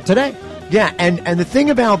 today. Yeah, and the thing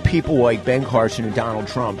about people like Ben Carson and Donald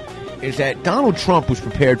Trump is that Donald Trump was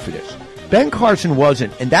prepared for this. Ben Carson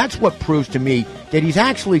wasn't, and that's what proves to me that he's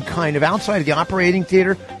actually kind of outside of the operating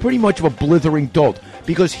theater, pretty much of a blithering dolt,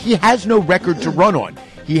 because he has no record to run on.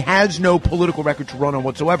 He has no political record to run on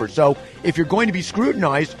whatsoever. So if you're going to be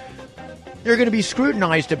scrutinized, you're going to be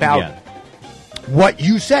scrutinized about what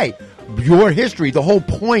you say, your history. The whole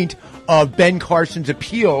point of Ben Carson's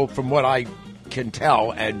appeal, from what I can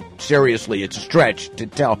tell, and seriously, it's a stretch to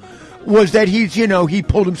tell, was that he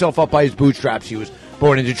pulled himself up by his bootstraps. He was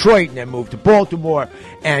born in Detroit and then moved to Baltimore,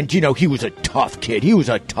 and, he was a tough kid. He was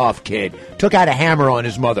a tough kid. Took out a hammer on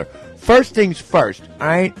his mother. First things first, all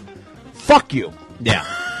right? Fuck you. Yeah.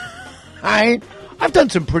 All right? I've done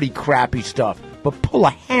some pretty crappy stuff, but pull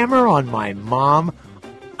a hammer on my mom?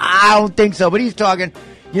 I don't think so. But he's talking,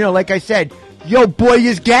 like I said, yo, boy,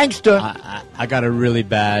 is gangster. I got a really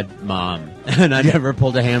bad mom, and I never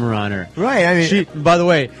pulled a hammer on her. Right, I mean... by the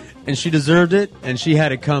way, and she deserved it, and she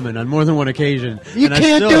had it coming on more than one occasion. You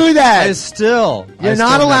can't do that. You're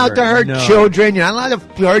not allowed to hurt children. You're not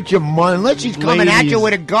allowed to hurt your mom unless she's coming at you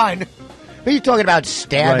with a gun. But he's talking about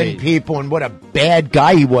stabbing people and what a bad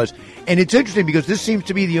guy he was. And it's interesting because this seems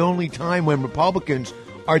to be the only time when Republicans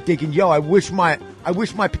are thinking, yo, I wish my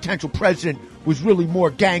potential president was really more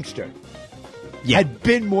gangster. Yeah. Had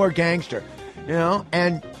been more gangster.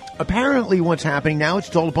 And apparently what's happening now,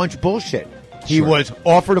 it's all a bunch of bullshit. He was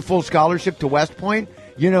offered a full scholarship to West Point.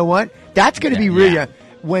 You know what? That's going to be really...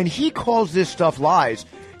 when he calls this stuff lies,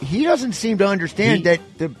 he doesn't seem to understand that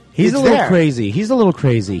he's a little crazy. He's a little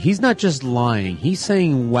crazy. He's not just lying. He's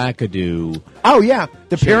saying wackadoo. Oh, yeah.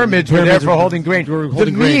 The pyramids were there for holding grain.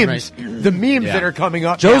 The memes that are coming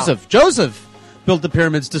up Joseph built the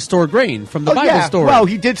pyramids to store grain from the Bible store. Well,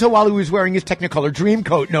 he did so while he was wearing his Technicolor dream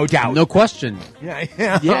coat, no doubt. No question.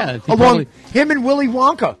 Yeah. Along him and Willy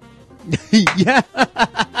Wonka. Yeah.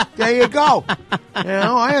 There you go.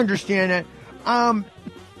 I understand that.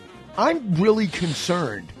 I'm really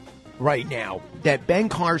concerned right now that Ben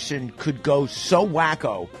Carson could go so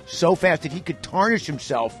wacko, so fast that he could tarnish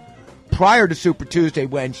himself prior to Super Tuesday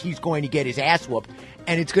when he's going to get his ass whooped.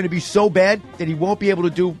 And it's going to be so bad that he won't be able to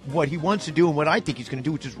do what he wants to do and what I think he's going to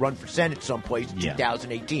do, which is run for Senate someplace in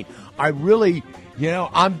 2018. I really,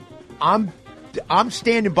 I'm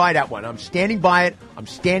standing by that one. I'm standing by it. I'm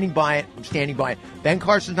standing by it. I'm standing by it. Ben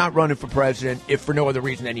Carson's not running for president, if for no other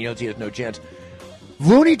reason than he knows he has no chance.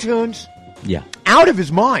 Looney Tunes, out of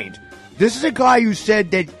his mind. This is a guy who said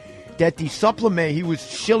that the supplement, he was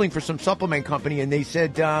shilling for some supplement company, and they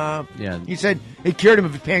said, he said it cured him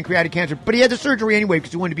of his pancreatic cancer, but he had the surgery anyway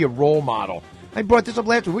because he wanted to be a role model. I brought this up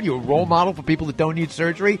last week. What are you, a role model for people that don't need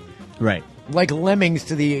surgery? Right. Like lemmings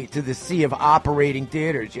to the sea of operating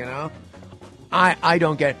theaters, I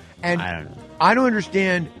don't get it. And I don't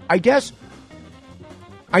understand. I guess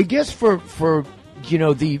I guess for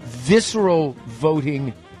the visceral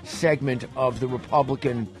voting segment of the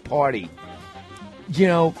Republican Party,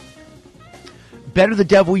 better the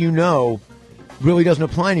devil you know really doesn't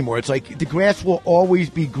apply anymore. It's like the grass will always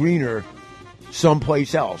be greener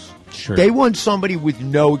someplace else. Sure. They want somebody with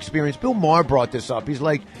no experience. Bill Maher brought this up. He's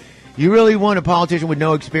like, you really want a politician with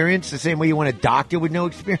no experience the same way you want a doctor with no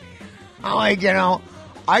experience? I'm like,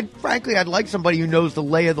 I'd like somebody who knows the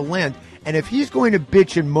lay of the land. And if he's going to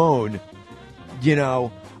bitch and moan,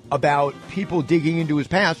 about people digging into his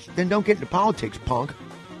past, then don't get into politics, punk.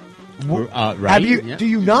 Right? Do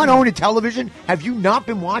you not own a television? Have you not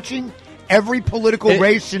been watching every political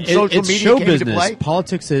race and social media show came business. into play?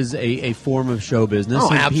 Politics is a form of show business. Oh,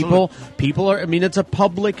 and absolutely. people are. I mean, it's a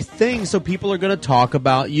public thing, so people are going to talk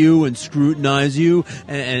about you and scrutinize you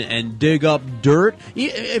and dig up dirt.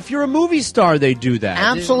 If you're a movie star, they do that.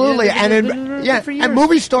 Absolutely, and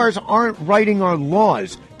movie stars aren't writing our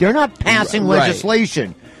laws. They're not passing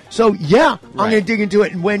legislation. So, I'm going to dig into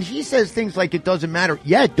it. And when he says things like it doesn't matter,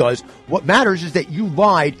 it does. What matters is that you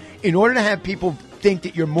lied in order to have people think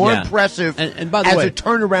that you're more impressive and by the as way, a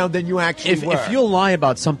turnaround than you actually were. If you'll lie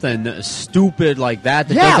about something stupid like that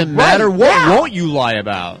doesn't matter, what won't you lie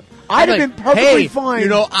about? I'd have been perfectly fine.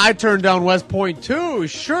 I turned down West Point too.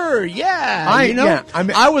 Sure,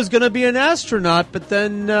 I was going to be an astronaut, but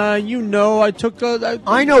then, I took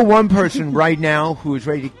I know one person right now who is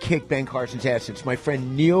ready to kick Ben Carson's ass. It's my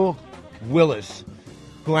friend Neil Willis,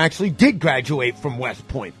 who actually did graduate from West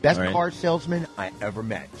Point. Best car salesman I ever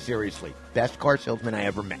met. Seriously. Best car salesman I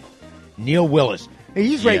ever met. Neil Willis.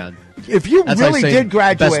 He's ready. Yeah. If you really did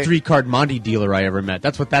graduate. Best three-card Monty dealer I ever met.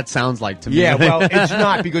 That's what that sounds like to me. Yeah, well, it's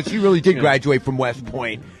not, because he really did graduate from West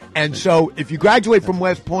Point. And so if you graduate from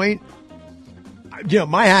West Point,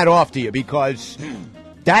 my hat off to you, because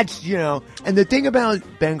that's, and the thing about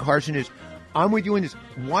Ben Carson is, I'm with you in this.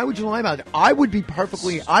 Why would you lie about it? I would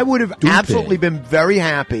have absolutely been very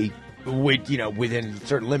happy with, within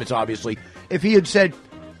certain limits, obviously, if he had said,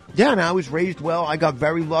 yeah, I was raised well. I got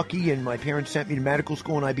very lucky, and my parents sent me to medical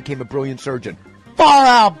school, and I became a brilliant surgeon. Far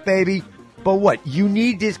out, baby. But what? You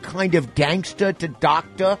need this kind of gangster to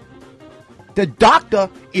doctor? The doctor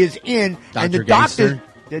is in, and the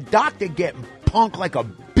doctor getting punked like a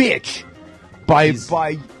bitch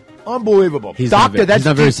by unbelievable. He's not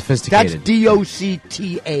very sophisticated. That's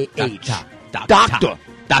D-O-C-T-A-H. Doctor.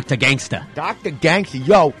 Dr. Gangster. Dr. Gangster.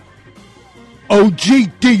 Yo.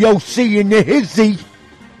 O-G-D-O-C in the hizzy.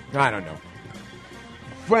 I don't know.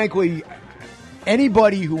 Frankly,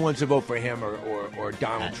 anybody who wants to vote for him or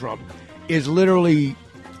Donald Trump is literally,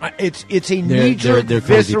 it's a knee-jerk,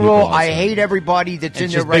 visceral, I hate everybody that's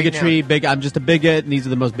in there right bigotry, now. I'm just a bigot, and these are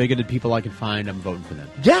the most bigoted people I can find. I'm voting for them.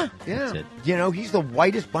 Yeah. That's it. He's the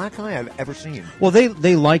whitest black guy I've ever seen. Well,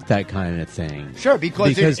 they like that kind of thing. Sure,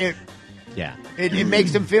 because it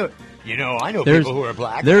makes them feel... I know people who are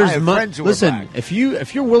black. I have friends who are black. if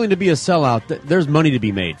you're willing to be a sellout, there's money to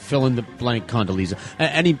be made. Fill in the blank, Condoleezza.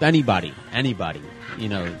 Anybody,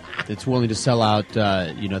 that's willing to sell out,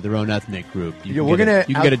 their own ethnic group. You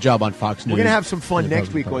can get a job on Fox News. We're going to have some fun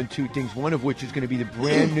next week on two things. One of which is going to be the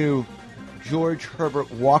brand new George Herbert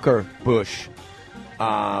Walker Bush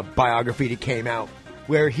biography that came out,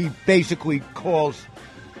 where he basically calls,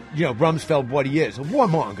 Rumsfeld what he is, a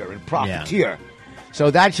warmonger and profiteer. Yeah. So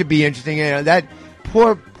that should be interesting. That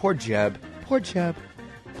poor Jeb. Poor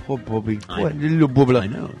Bobby. Little Bubba. I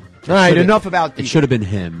know. All right, enough about these. It should have been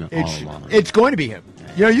him all along. It's going to be him.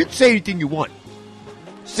 You can say anything you want.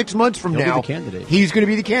 6 months from He'll now, be the candidate. He's going to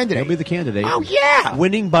be the candidate. He'll be the candidate. Oh, yeah.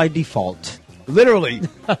 Winning by default. Literally.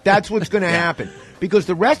 That's what's going to happen. Because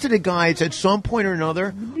the rest of the guys, at some point or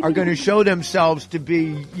another, are going to show themselves to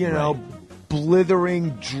be,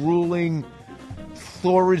 blithering, drooling,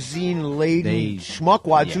 Thorazine-laden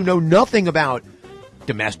schmuckwads who know nothing about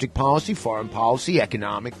domestic policy, foreign policy,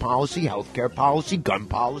 economic policy, healthcare policy, gun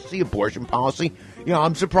policy, abortion policy.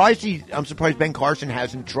 I'm surprised Ben Carson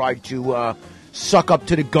hasn't tried to suck up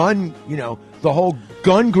to the gun, the whole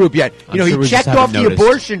gun group yet. He checked off the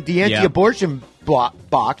anti-abortion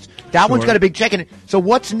box. That one's got a big check in it. So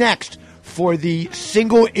what's next for the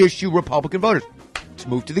single-issue Republican voters? Let's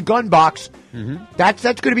move to the gun box. Mm-hmm. That's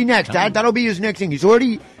going to be next. That'll be his next thing. He's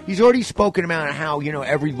already spoken about how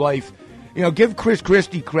every life. Give Chris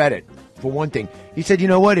Christie credit for one thing. He said,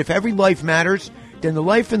 if every life matters, then the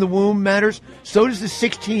life in the womb matters. So does the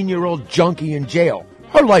 16-year-old junkie in jail.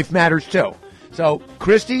 Her life matters too. So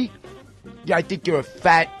Christie, I think you're a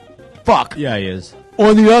fat fuck. Yeah, he is.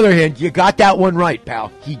 On the other hand, you got that one right,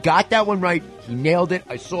 pal. He got that one right. He nailed it.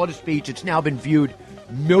 I saw the speech. It's now been viewed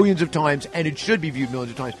millions of times, and it should be viewed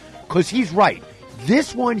millions of times, because he's right.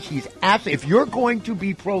 This one, he's absolutely. If you're going to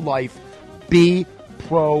be pro-life, be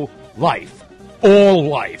pro-life. All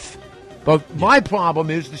life. But my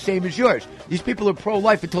problem is the same as yours. These people are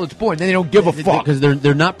pro-life until it's born. Then they don't give a fuck. Because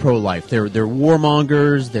they're not pro-life. They're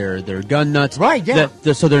warmongers. They're gun nuts. Right, yeah.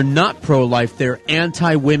 So they're not pro-life. They're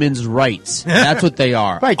anti-women's rights. That's what they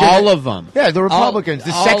are. Right. All of them. Yeah, the Republicans.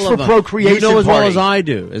 The Sex for them. Procreation You know as well Party. as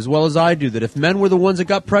I do, that if men were the ones that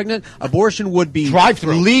got pregnant, abortion would be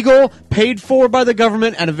drive-through, legal, paid for by the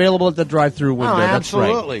government, and available at the drive-through window. Oh,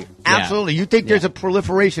 absolutely. That's right. Absolutely. You think there's a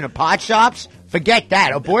proliferation of pot shops? Forget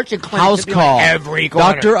that. Abortion clinics House call. like every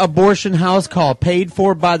corner. Dr. Abortion house call paid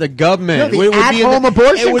for by the government. No, the at-home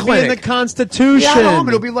abortion It would clinic. be in the Constitution. The at-home.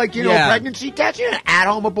 It'll be like, pregnancy test.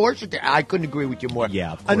 At-home abortion. I couldn't agree with you more.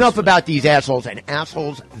 Yeah, Enough about these assholes, and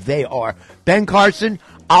assholes they are. Ben Carson,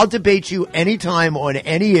 I'll debate you anytime on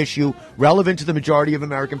any issue relevant to the majority of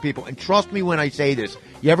American people. And trust me when I say this.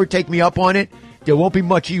 You ever take me up on it, there won't be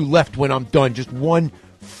much of you left when I'm done. Just one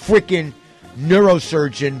freaking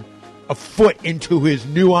neurosurgeon a foot into his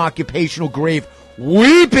new occupational grave,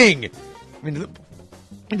 weeping into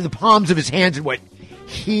the palms of his hands at what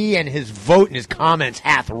he and his vote and his comments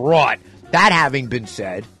hath wrought. That having been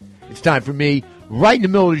said, it's time for me, right in the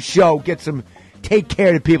middle of the show, get some take care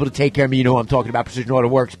of the people to take care of me. You know who I'm talking about. Precision Auto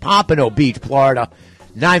Works, Pompano Beach, Florida,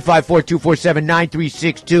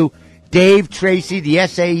 954-247-9362. Dave Tracy, the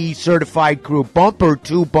SAE certified crew, bumper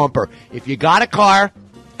to bumper. If you got a car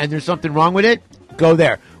and there's something wrong with it, go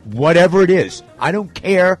there. Whatever it is. I don't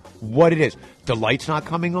care what it is. The light's not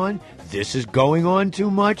coming on. This is going on too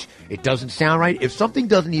much. It doesn't sound right. If something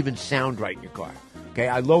doesn't even sound right in your car, okay,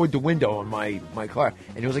 I lowered the window on my car,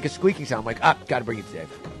 and it was like a squeaking sound. I'm like, gotta bring it to Dave.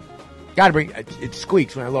 Gotta bring it. It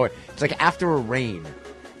squeaks when I lower it. It's like after a rain,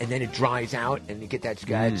 and then it dries out, and you get that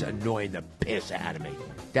sky. It's annoying the piss out of me.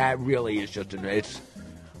 That really is just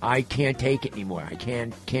I can't take it anymore. I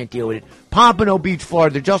can't deal with it. Pompano Beach,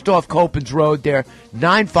 Florida. They're just off Copans Road there.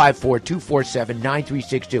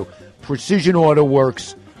 954-247-9362. Precision Auto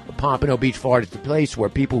Works, Pompano Beach, Florida. It's the place where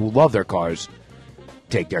people who love their cars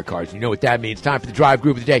take their cars. You know what that means. Time for the drive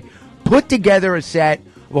group of the day. Put together a set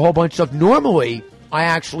of a whole bunch of stuff. Normally, I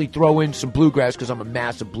actually throw in some bluegrass because I'm a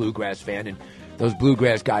massive bluegrass fan, and those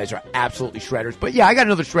bluegrass guys are absolutely shredders. But yeah, I got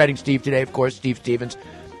another Shredding Steve today, of course, Steve Stevens.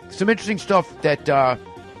 Some interesting stuff that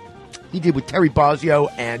he did with Terry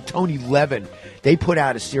Bozzio and Tony Levin. They put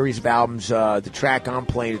out a series of albums. The track I'm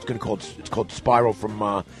playing it's called Spiral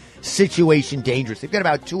from Situation Dangerous. They've got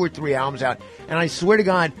about 2 or 3 albums out, and I swear to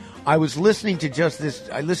God, I was listening to just this.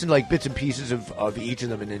 I listened to like bits and pieces of each of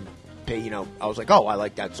them, and then I was like, oh, I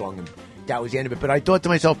like that song, and that was the end of it. But I thought to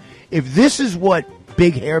myself, if this is what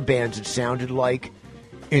big hair bands had sounded like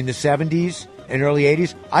in the 70s and early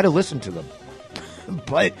 80s, I'd have listened to them.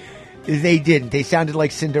 But they didn't. They sounded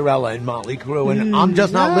like Cinderella and Motley Crue, and I'm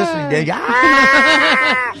just not listening.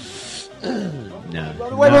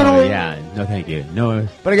 No, thank you. No,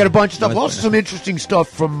 but I got a bunch of stuff. Also, some interesting stuff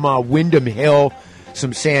from Wyndham Hill,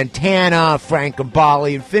 some Santana, Frank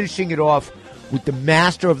Gambale, and finishing it off with the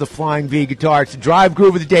master of the flying V guitar. It's the drive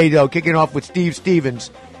groove of the day, though. Kicking off with Steve Stevens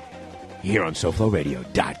here on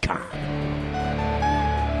SoFloRadio.com.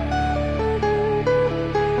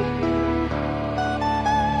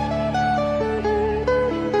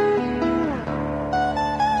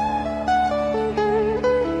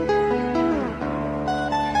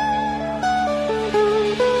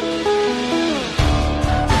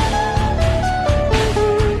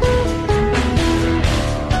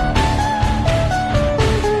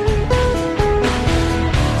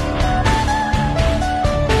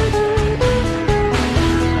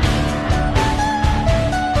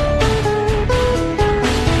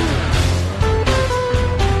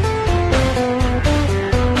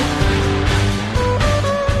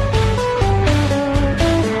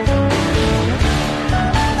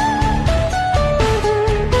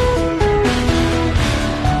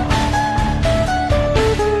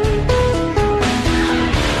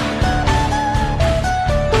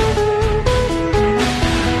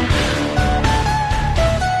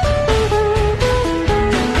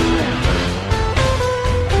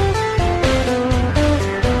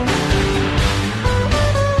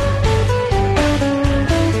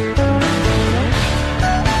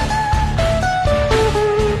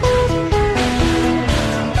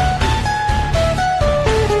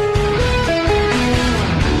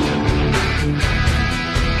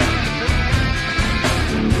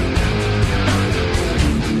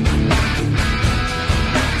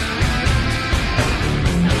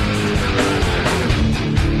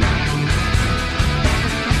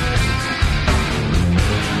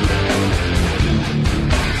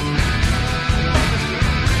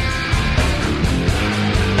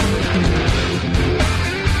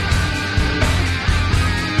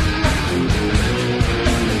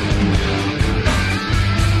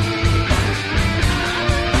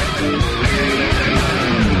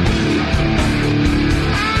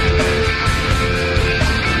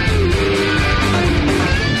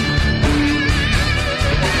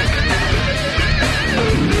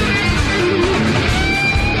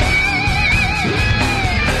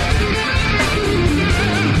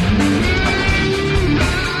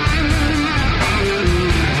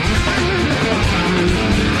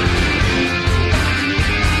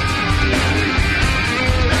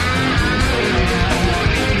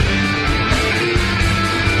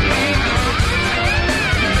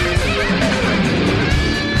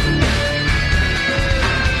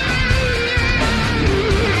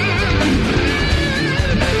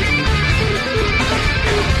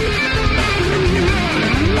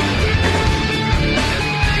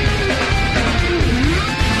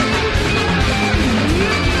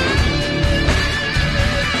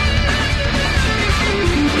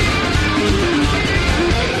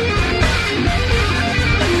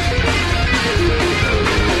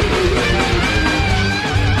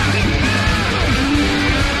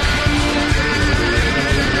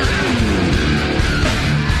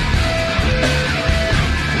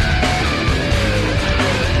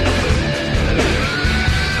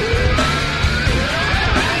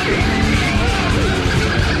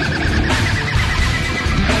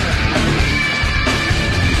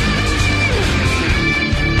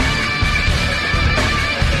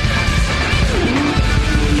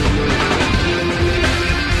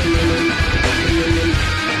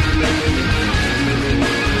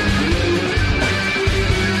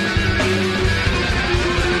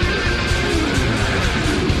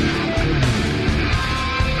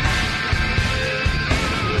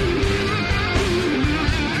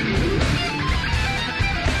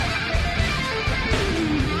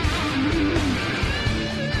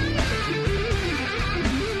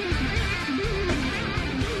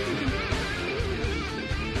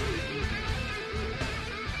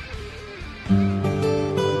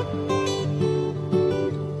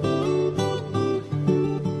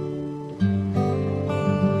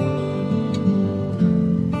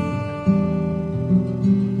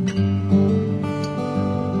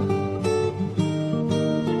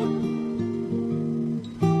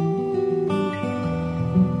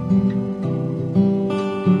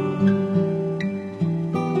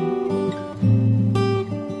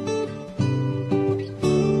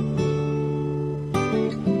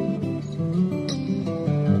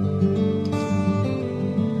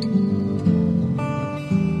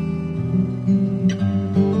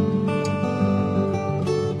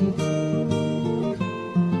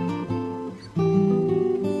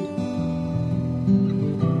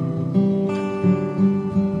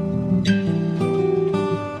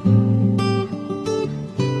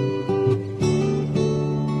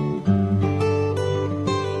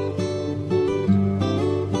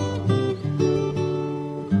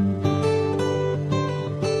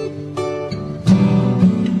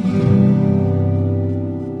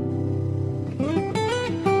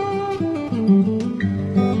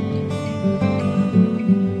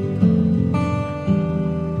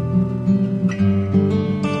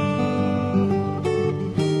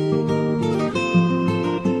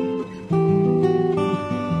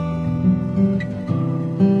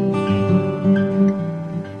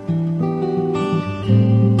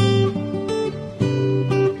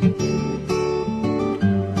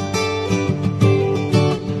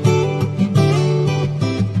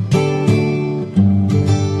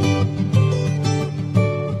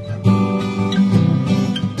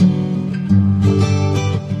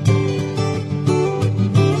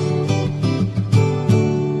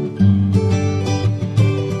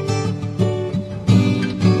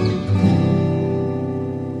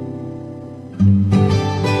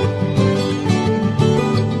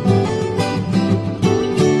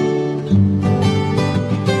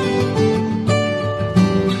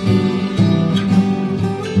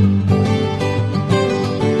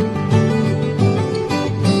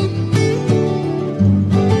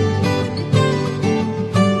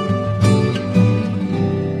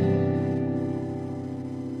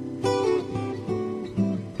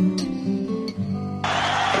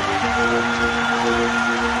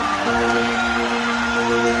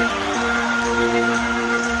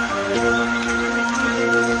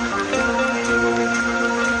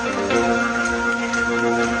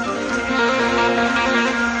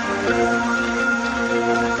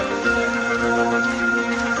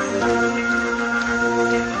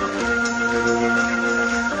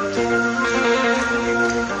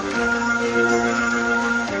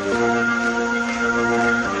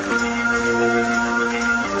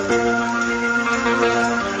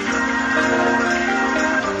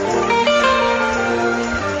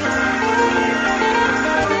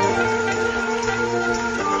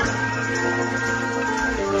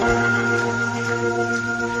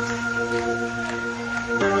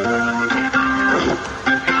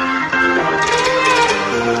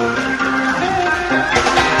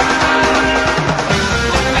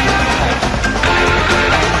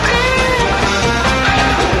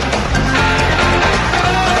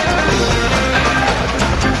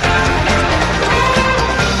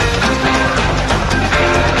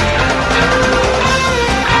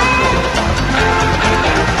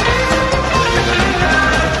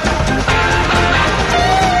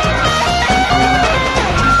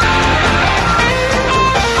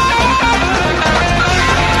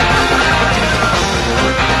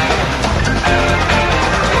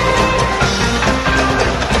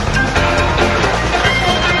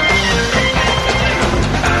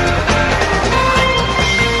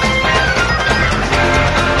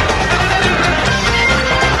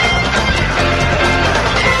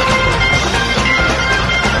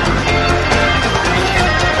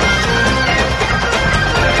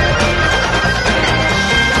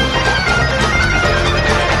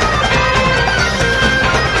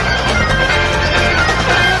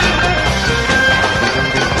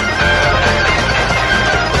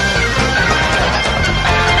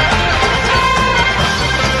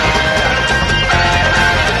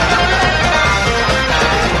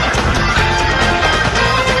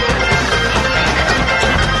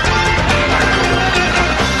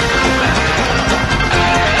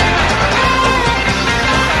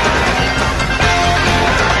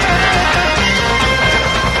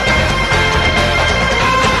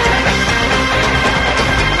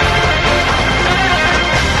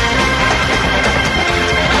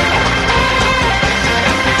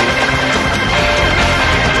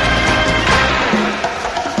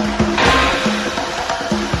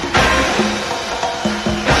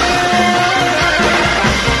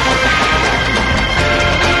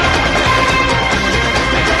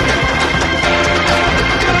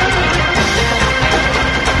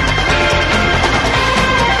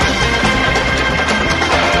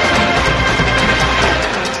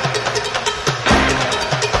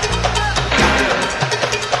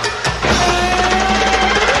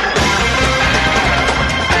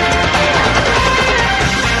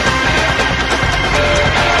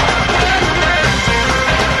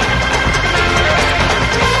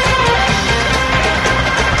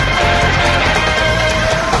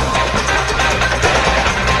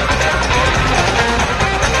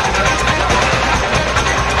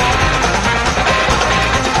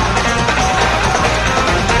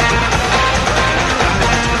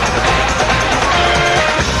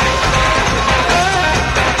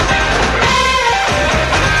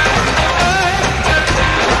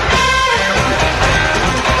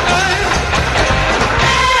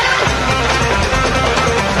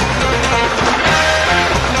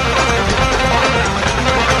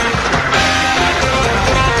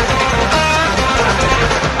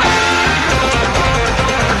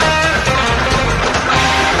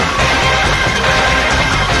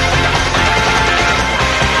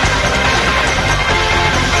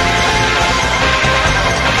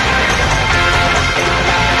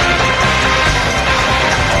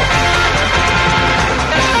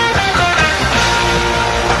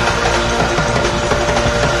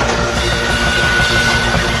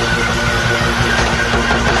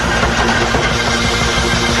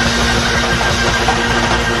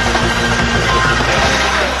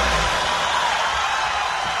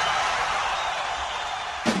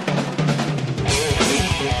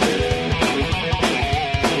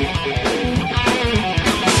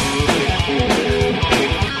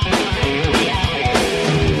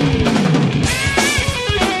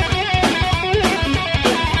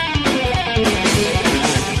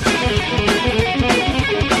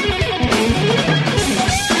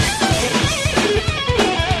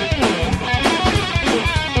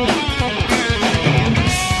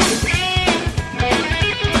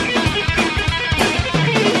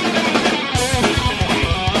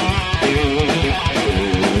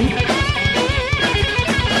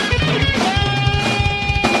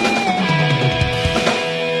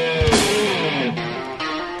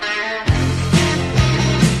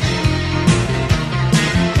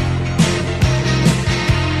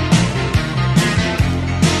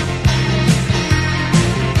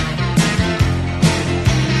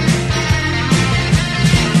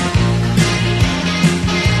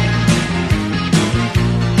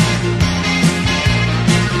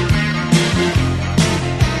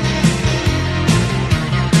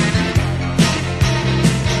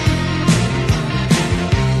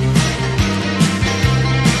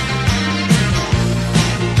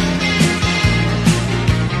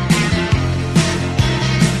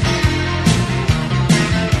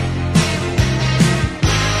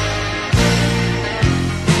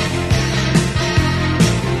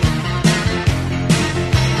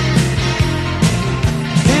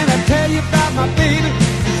 you about my baby.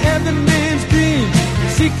 She's every man's dream.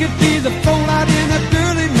 She could be the fallout in a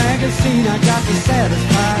girly magazine. I got to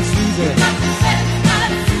satisfy Susie.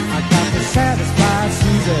 I got to satisfy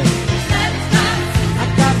Susie. I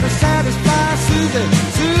got to satisfy Susie.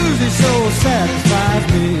 Susie so satisfies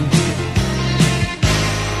me.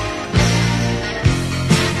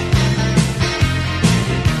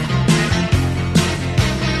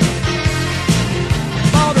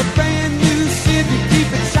 Bought a brand new Chevy, keep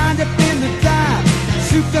it shined up in the drive.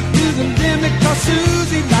 Souped up to the limit, cause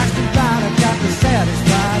Susie likes to ride. I got to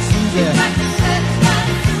satisfy Susie.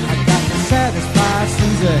 I got to satisfy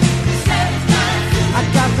Susie. I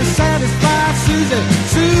got to satisfy Susie.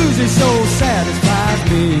 Susie so satisfies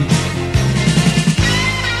me.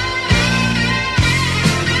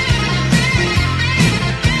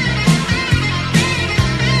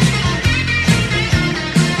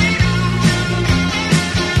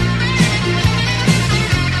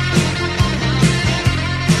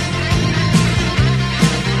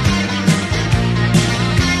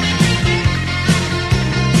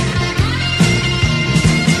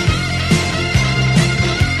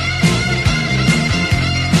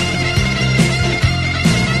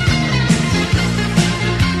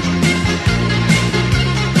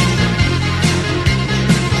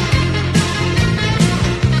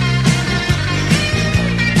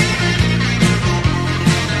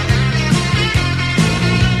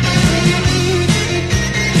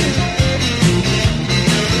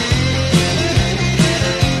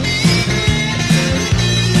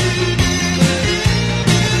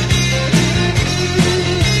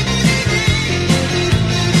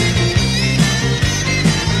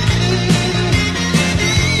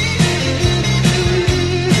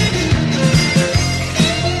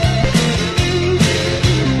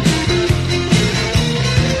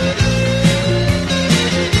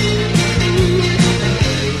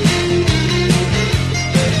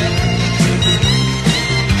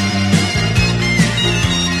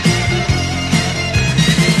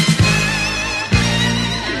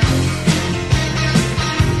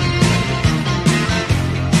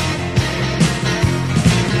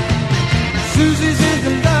 Susie's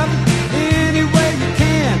into love any way you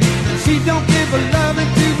can. She don't give a loving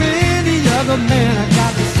to any other man. I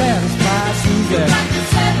got to satisfy Susie.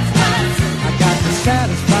 I got to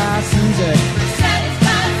satisfy Susie.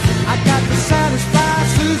 I got to satisfy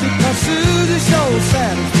Susie, cause Susie so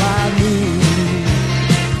satisfied me.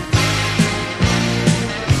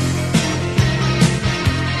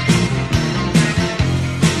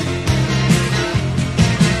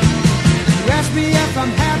 You ask me if I'm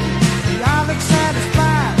happy, I look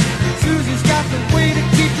satisfied. Susie's got the way to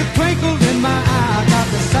keep the twinkle in my eye. I got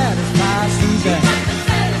to satisfy Susie.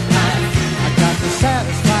 I got to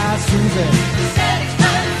satisfy Susie.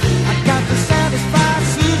 I got to satisfy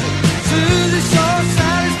Susie. Susie sure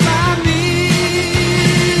satisfied me.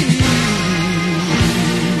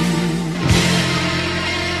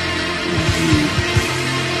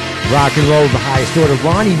 Rock and roll of the highest order.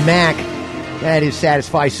 Ronnie Mac. That is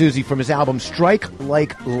Satisfy Susie from his album Strike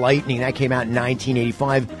Like Lightning. That came out in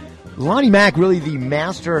 1985. Lonnie Mac, really the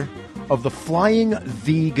master of the Flying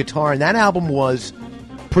V guitar. And that album was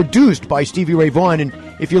produced by Stevie Ray Vaughan. And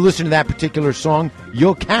if you listen to that particular song,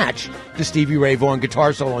 you'll catch the Stevie Ray Vaughan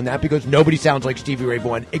guitar solo on that, because nobody sounds like Stevie Ray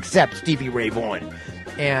Vaughan except Stevie Ray Vaughan.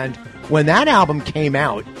 And when that album came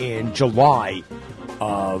out in July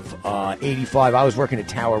of 85, I was working at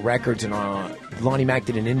Tower Records, and Lonnie Mac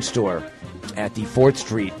did an in-store at the 4th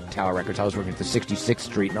Street Tower Records. I was working at the 66th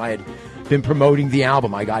Street, and I had been promoting the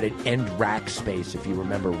album. I got it End Rack Space, if you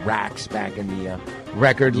remember racks back in the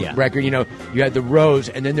record. You know, you had the rows,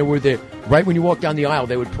 and then there were right when you walk down the aisle,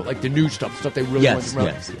 they would put like the new stuff they really wanted to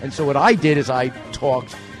promote. And so what I did is I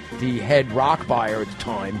talked the head rock buyer at the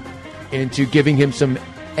time into giving him some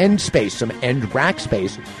end space, some end rack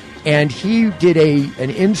space, and he did an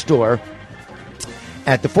in-store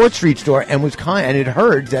at the 4th Street store, and had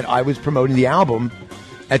heard that I was promoting the album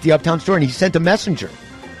at the Uptown store, and he sent a messenger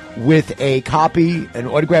with an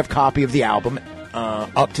autographed copy of the album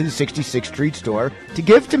up to the 66th Street store to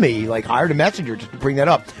give to me. Like, hired a messenger just to bring that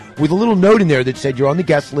up with a little note in there that said, "You're on the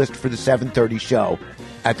guest list for the 7:30 show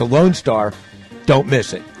at the Lone Star. Don't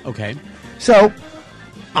miss it." Okay. So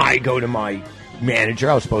I go to my manager.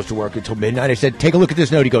 I was supposed to work until midnight. I said, "Take a look at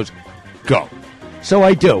this note." He goes, "Go." So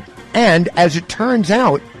I do. And as it turns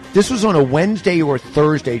out, this was on a Wednesday or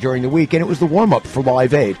Thursday during the week, and it was the warm-up for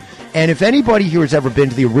Live Aid. And if anybody here has ever been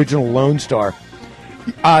to the original Lone Star,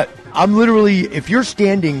 I'm literally, if you're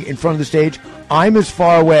standing in front of the stage, I'm as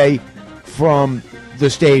far away from the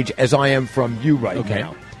stage as I am from you right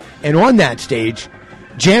now. And on that stage,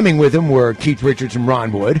 jamming with him were Keith Richards and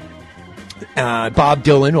Ron Wood. Bob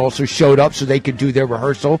Dylan also showed up so they could do their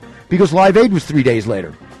rehearsal because Live Aid was 3 days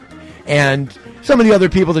later. And some of the other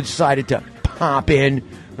people that decided to pop in,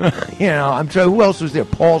 I'm sorry, who else was there?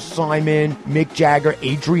 Paul Simon, Mick Jagger,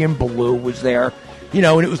 Adrian Belew was there. And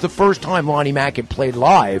it was the first time Lonnie Mack had played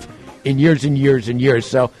live in years and years and years.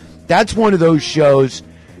 So that's one of those shows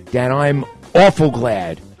that I'm awful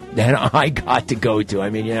glad that I got to go to. I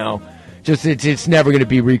mean, it's never going to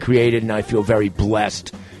be recreated, and I feel very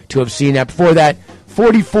blessed to have seen that. Before that,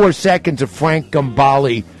 44 seconds of Frank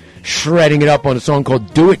Gambale shredding it up on a song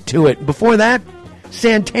called Do It To It. Before that,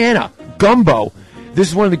 Santana, Gumbo. This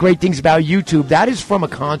is one of the great things about YouTube. That is from a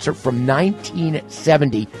concert from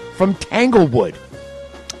 1970 from Tanglewood.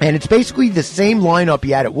 And it's basically the same lineup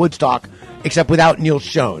he had at Woodstock, except without Neil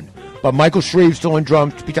Schon. But Michael Shreve's still on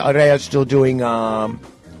drums, Chupita Area's still doing,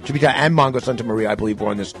 Chupita and Mongo Santa Maria, I believe, were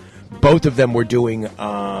on this. Both of them were doing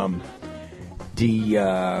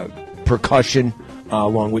the percussion,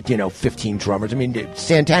 along with, 15 drummers. I mean,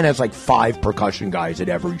 Santana has like 5 percussion guys at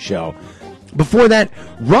every show. Before that,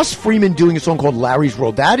 Russ Freeman doing a song called Larry's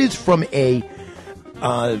World. That is from an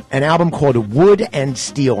album called Wood and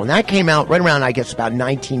Steel. And that came out right around, I guess, about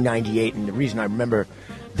 1998. And the reason I remember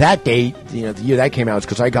that date, the year that came out, is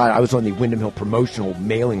because I was on the Windham Hill promotional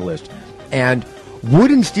mailing list. And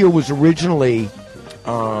Wood and Steel was originally,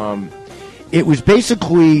 it was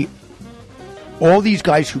basically all these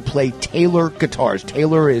guys who play Taylor guitars.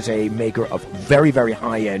 Taylor is a maker of very, very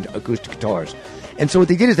high-end acoustic guitars. And so what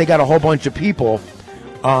they did is they got a whole bunch of people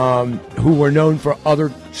who were known for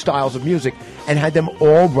other styles of music and had them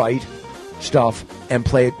all write stuff and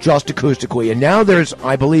play it just acoustically. And now there's,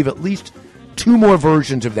 I believe, at least 2 more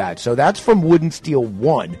versions of that. So that's from Wood and Steel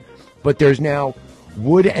 1. But there's now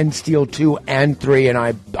Wood and Steel 2 and 3. And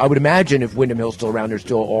I would imagine if Windham Hill's still around, they're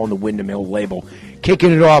still all on the Windham Hill label.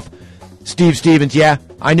 Kicking it off, Steve Stevens. Yeah,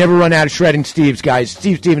 I never run out of shredding Steves, guys.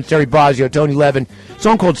 Steve Stevens, Terry Bozzio, Tony Levin.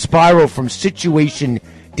 Song called Spiral from Situation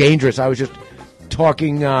Dangerous. I was just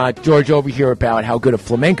talking George over here about how good a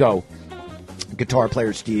flamenco guitar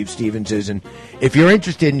player Steve Stevens is. And if you're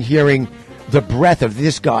interested in hearing the breadth of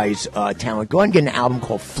this guy's talent, go ahead and get an album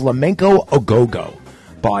called Flamenco A Go-Go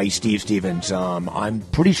by Steve Stevens. I'm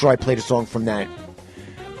pretty sure I played a song from that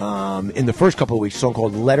in the first couple of weeks, a song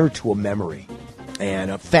called Letter to a Memory.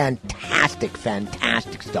 And fantastic,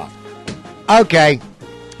 fantastic stuff. Okay,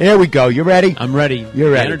 here we go. You ready? I'm ready.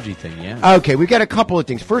 You're ready. The energy thing, yeah. Okay, we've got a couple of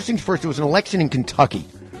things. First things first, there was an election in Kentucky.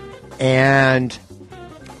 And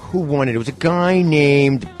who won it? It was a guy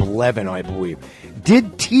named Blevin, I believe.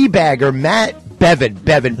 Did teabagger Matt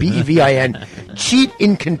Bevin, B-E-V-I-N, cheat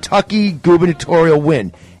in Kentucky gubernatorial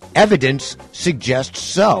win? Evidence suggests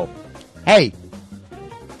so. Hey,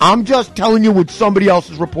 I'm just telling you what somebody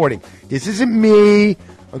else is reporting. This isn't me,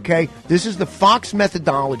 okay? This is the Fox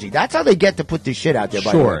methodology. That's how they get to put this shit out there,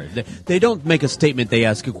 by the way. Sure. They don't make a statement, they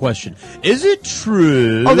ask a question. Is it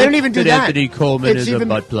true they don't even do that. Anthony Coleman is a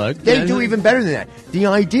butt plug? They do even better than that. The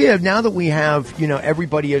idea of now that we have,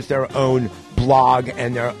 everybody has their own blog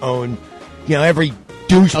and their own, every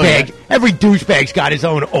douchebag. Every douchebag's got his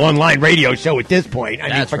own online radio show at this point. I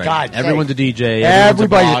mean, for God's sake. Everyone's a DJ.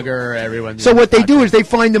 Everyone's a blogger. Everyone's so what they do is they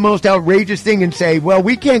find the most outrageous thing and say, well,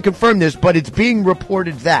 we can't confirm this, but it's being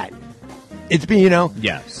reported that. It's being,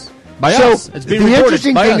 Yes. By us. It's being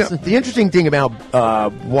reported by us. The interesting thing about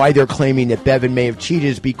why they're claiming that Bevin may have cheated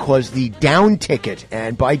is because the down ticket,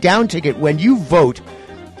 and by down ticket, when you vote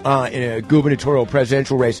in a gubernatorial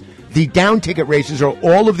presidential race, the down ticket races are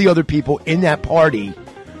all of the other people in that party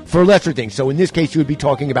for lesser things. So in this case, you would be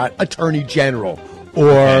talking about attorney general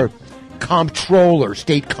or comptroller,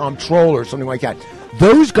 state comptroller, something like that.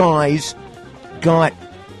 Those guys got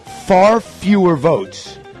far fewer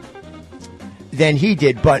votes than he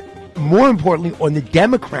did. But more importantly, on the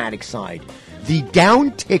Democratic side, the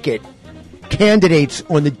down ticket candidates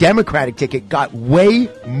on the Democratic ticket got way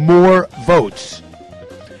more votes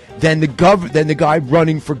than the guy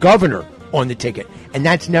running for governor on the ticket. And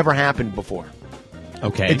that's never happened before.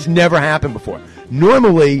 Okay. It's never happened before.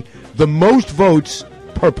 Normally, the most votes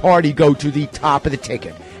per party go to the top of the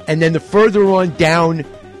ticket. And then the further on down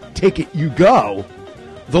ticket you go,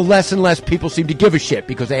 the less and less people seem to give a shit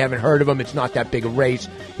because they haven't heard of them. It's not that big a race.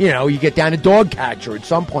 You get down to dog catcher at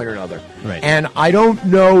some point or another. Right. And I don't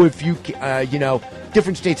know if you,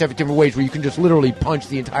 different states have different ways where you can just literally punch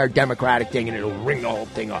the entire Democratic thing and it'll ring the whole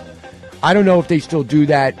thing up. I don't know if they still do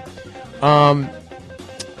that.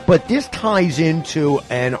 But this ties into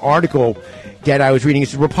an article that I was reading. It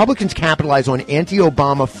says Republicans capitalize on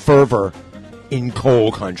anti-Obama fervor in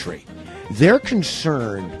coal country. They're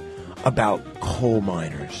concerned about coal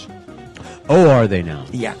miners. Oh, are they now?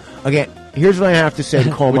 Yeah. Okay. here's what I have to say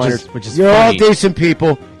to coal miners. Which is You're funny. all decent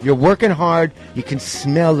people. You're working hard. You can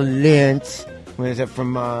smell the lint. What is that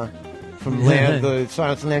from Land? The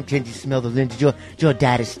Silence of the Land. Can you smell the lint? Did your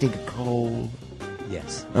daddy stink of coal?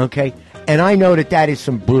 Yes. Okay? And I know that is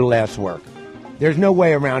some brutal-ass work. There's no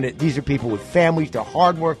way around it. These are people with families. They're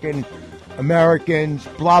hardworking Americans,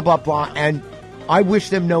 blah, blah, blah. And I wish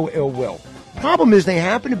them no ill will. Problem is they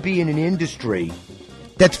happen to be in an industry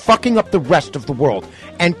that's fucking up the rest of the world.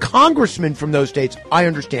 And congressmen from those states, I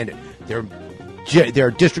understand it.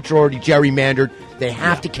 Their districts are already gerrymandered. They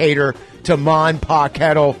have to cater to Ma and Pa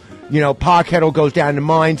Kettle. Pa Kettle goes down to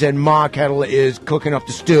mines, and Ma Kettle is cooking up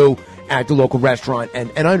the stew at the local restaurant.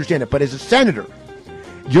 And I understand it. But as a senator,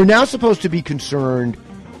 you're now supposed to be concerned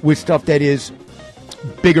with stuff that is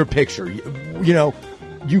bigger picture.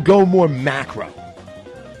 You go more macro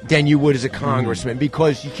than you would as a congressman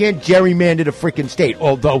because you can't gerrymander the freaking state,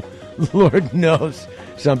 although Lord knows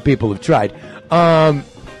some people have tried.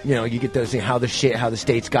 You get those how the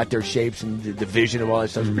states got their shapes and the division of all that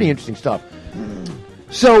stuff. It's pretty interesting stuff.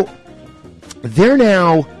 So they're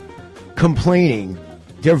now complaining.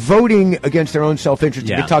 They're voting against their own self-interest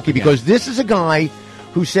in Kentucky because this is a guy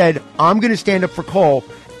who said, I'm going to stand up for coal,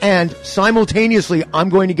 and simultaneously, I'm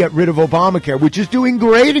going to get rid of Obamacare, which is doing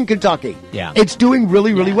great in Kentucky. Yeah. It's doing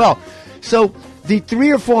really, really well. So the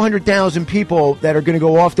 300,000 or 400,000 people that are going to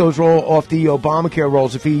go off the Obamacare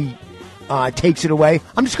rolls if he takes it away,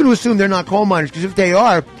 I'm just going to assume they're not coal miners, because if they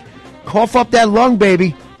are, cough up that lung,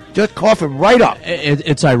 baby. Just cough it right up.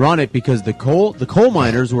 It's ironic because the coal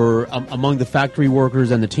miners were among the factory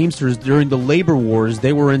workers and the Teamsters during the labor wars.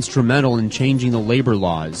 They were instrumental in changing the labor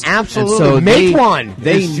laws. Absolutely. And so Make one.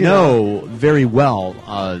 They know very well,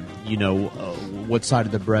 what side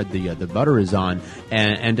of the bread the butter is on,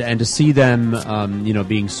 and to see them,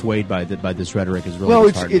 being swayed by this rhetoric is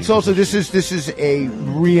really disheartening. It's also this is a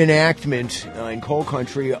reenactment in coal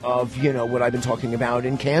country of what I've been talking about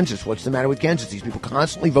in Kansas. What's the matter with Kansas? These people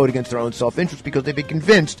constantly vote against their own self-interest because they've been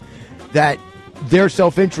convinced that their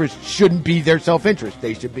self-interest shouldn't be their self-interest.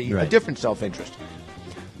 They should be a different self-interest.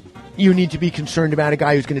 You need to be concerned about a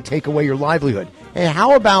guy who's going to take away your livelihood. Hey,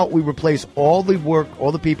 how about we replace all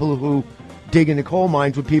the people who dig in the coal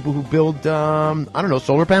mines with people who build,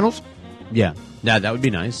 solar panels? Yeah, that would be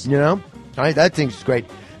nice. That thing's great.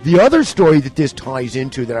 The other story that this ties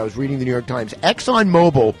into that I was reading in the New York Times,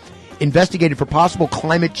 ExxonMobil investigated for possible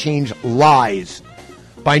climate change lies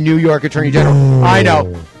by New York Attorney General. No. I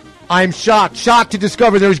know. I'm shocked to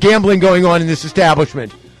discover there's gambling going on in this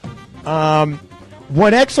establishment.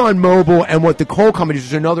 What ExxonMobil and what the coal companies,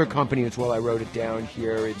 there's another company as well, I wrote it down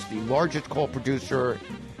here. It's the largest coal producer.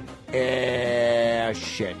 I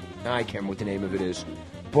can't remember what the name of it is.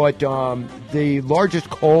 But the largest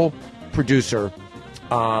coal producer,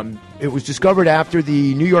 it was discovered after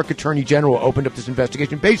the New York Attorney General opened up this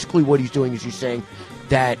investigation. Basically what he's doing is he's saying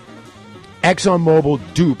that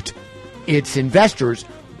ExxonMobil duped its investors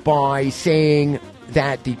by saying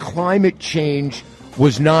that the climate change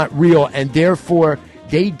was not real, and therefore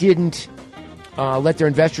they didn't let their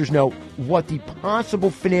investors know what the possible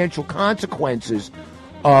financial consequences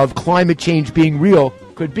of climate change being real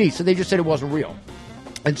could be. So they just said it wasn't real.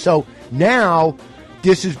 And so now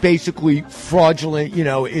this is basically fraudulent,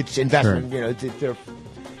 it's investment, they're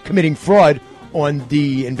committing fraud on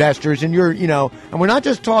the investors. And and we're not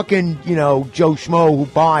just talking, Joe Schmo who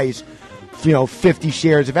buys, 50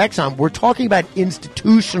 shares of Exxon. We're talking about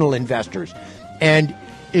institutional investors. And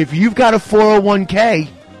if you've got a 401k,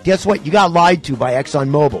 guess what? You got lied to by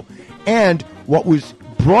ExxonMobil. And what was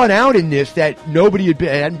brought out in this that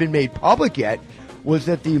hadn't been made public yet was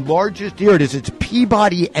that the largest, here it is, it's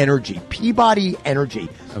Peabody Energy. Peabody Energy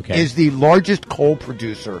is the largest coal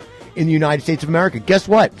producer in the United States of America. Guess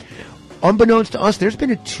what? Unbeknownst to us, there's been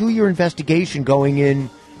a 2-year investigation going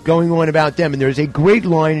on about them. And there's a great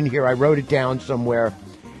line in here. I wrote it down somewhere.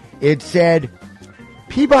 It said,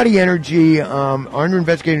 Peabody Energy are under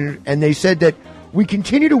investigation, and they said that we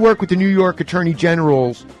continue to work with the New York Attorney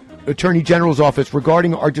General's office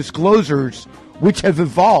regarding our disclosures, which have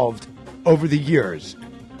evolved over the years.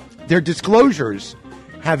 Their disclosures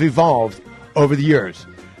have evolved over the years,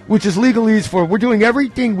 which is legalese for we're doing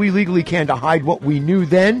everything we legally can to hide what we knew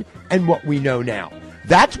then and what we know now.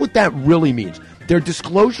 That's what that really means. Their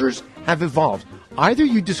disclosures have evolved. Either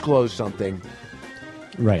you disclose something,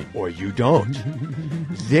 right, or you don't.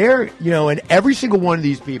 And every single one of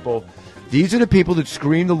these people, these are the people that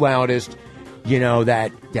scream the loudest,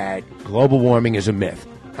 that global warming is a myth.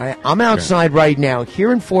 I'm outside right now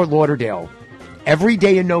here in Fort Lauderdale every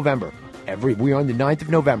day in November. We're on the 9th of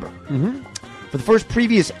November. Mm-hmm. For the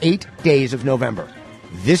previous 8 days of November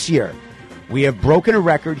this year, We have broken a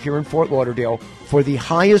record here in Fort Lauderdale for the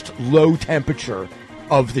highest low temperature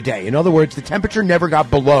of the day. In other words, the temperature never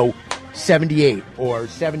got below 78 or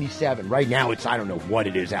 77. Right now, I don't know what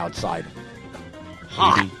it is outside.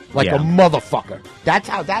 Hot. Like a motherfucker. That's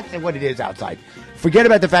what it is outside. Forget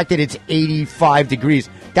about the fact that it's 85 degrees.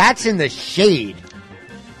 That's in the shade.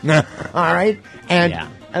 All right? And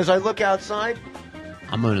as I look outside,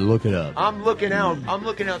 I'm going to look it up. I'm looking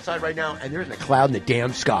outside right now, and there's a cloud in the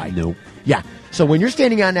damn sky. Nope. Yeah. So when you're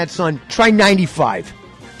standing out in that sun, try 95.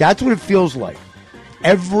 That's what it feels like.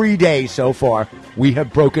 Every day so far, we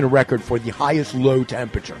have broken a record for the highest low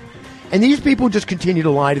temperature. And these people just continue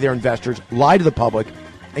to lie to their investors, lie to the public,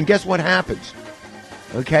 and guess what happens?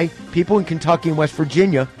 Okay? People in Kentucky and West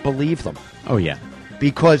Virginia believe them. Oh, yeah.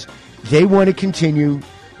 Because they want to continue,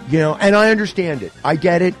 and I understand it. I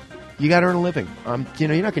get it. You got to earn a living. You're not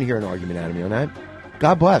going to hear an argument out of me on that.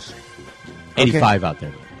 God bless. 85 out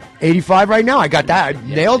there. 85 right now. I got that. I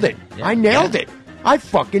nailed it. Yeah. I nailed it. I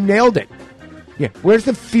fucking nailed it. Yeah. Where's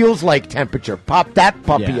the feels like temperature? Pop that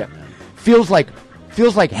puppy up. Feels like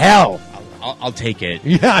hell. I'll take it.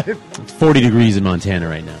 Yeah. It's 40 degrees in Montana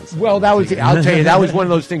right now. So well, I'll tell you, that was one of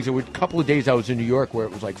those things. There were a couple of days I was in New York where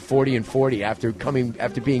it was like 40 and 40 after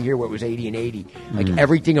being here where it was 80 and 80. Like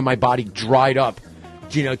everything in my body dried up,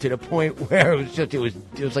 to the point where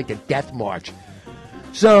it was like the death march.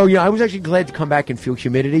 So, I was actually glad to come back and feel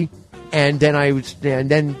humidity. And then I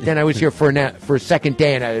was here for a second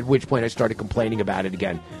day, and at which point I started complaining about it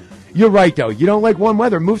again. You're right, though. You don't like warm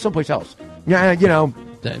weather, move someplace else. Yeah,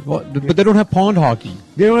 but they don't have pond hockey.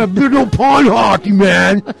 There's no pond hockey,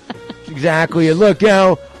 man. Exactly. And look,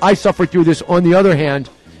 I suffered through this. On the other hand,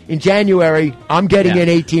 in January, I'm getting in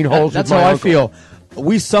 18 holes. That's with my how uncle. I feel.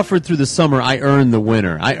 We suffered through the summer. I earned the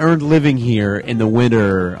winter. I earned living here in the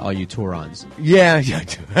winter, all you Tourons. Yeah,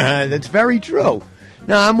 that's very true.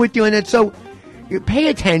 No, I'm with you on that. So pay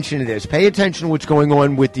attention to this. Pay attention to what's going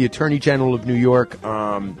on with the Attorney General of New York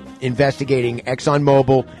investigating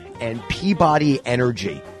ExxonMobil and Peabody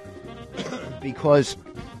Energy. Because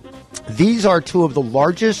these are two of the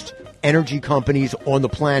largest energy companies on the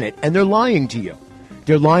planet, and they're lying to you.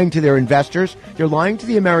 They're lying to their investors, they're lying to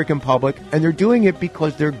the American public, and they're doing it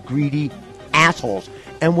because they're greedy assholes.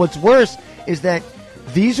 And what's worse is that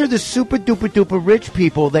these are the super duper duper rich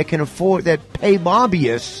people that can afford, that pay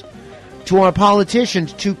lobbyists to our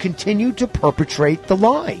politicians to continue to perpetrate the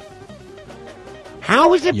lie.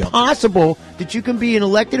 How is it possible that you can be an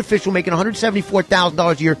elected official making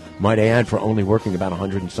 $174,000 a year, might I add, for only working about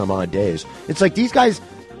 100 and some odd days? It's like these guys,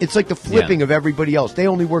 it's like the flipping of everybody else. They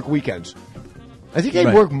only work weekends. I think they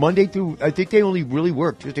work Monday through, I think they only really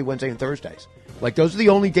work Tuesday, Wednesday, and Thursdays. Like, those are the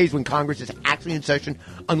only days when Congress is actually in session,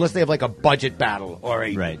 unless they have, like, a budget battle or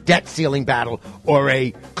a debt ceiling battle or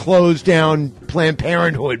a closed-down Planned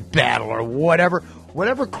Parenthood battle or whatever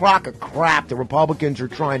crock of crap the Republicans are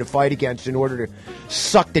trying to fight against in order to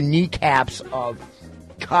suck the kneecaps of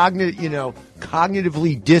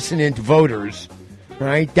cognitively dissonant voters,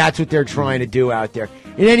 right? That's what they're trying to do out there.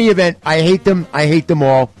 In any event, I hate them. I hate them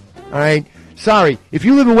all right? Sorry. If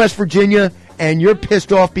you live in West Virginia and you're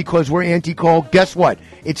pissed off because we're anti-coal, guess what?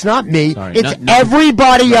 It's not me. Sorry, it's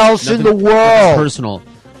everybody else in the world. Personal.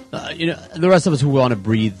 The rest of us who want to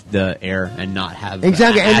breathe the air and not have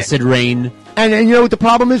exactly. acid rain. And you know what the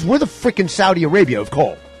problem is? We're the freaking Saudi Arabia of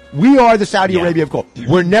coal. We are the Saudi Arabia of coal.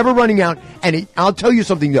 We're never running out. And I'll tell you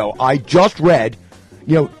something, though. I just read,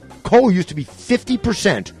 coal used to be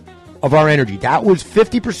 50% of our energy. That was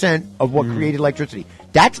 50% of what created electricity.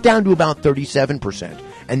 That's down to about 37%.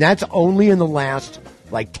 And that's only in the last,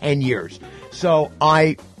 10 years. So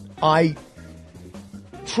I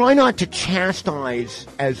try not to chastise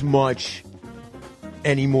as much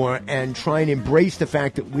anymore and try and embrace the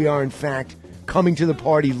fact that we are, in fact, coming to the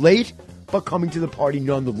party late, but coming to the party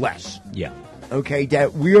nonetheless. Yeah. Okay,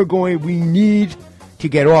 that we need to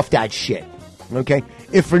get off that shit. Okay?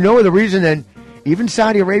 If for no other reason than even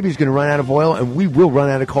Saudi Arabia is going to run out of oil and we will run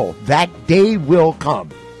out of coal. That day will come.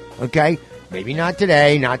 Okay? Maybe not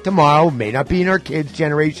today, not tomorrow, may not be in our kids'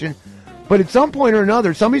 generation. But at some point or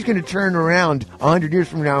another, somebody's going to turn around 100 years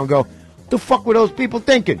from now and go, what the fuck were those people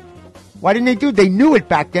thinking? Why didn't they do it? They knew it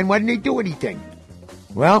back then. Why didn't they do anything?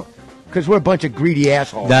 Well, because we're a bunch of greedy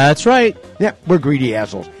assholes. That's right. Yeah, we're greedy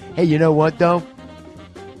assholes. Hey, you know what, though?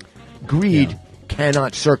 Greed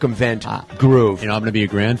cannot circumvent groove. I'm going to be a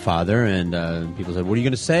grandfather, and people said, what are you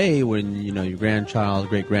going to say when, your grandchild,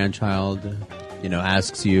 great-grandchild,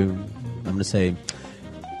 asks you? I'm going to say,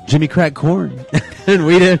 Jimmy cracked corn, and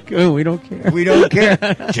we don't care. We don't care.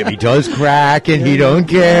 Jimmy does crack, and he don't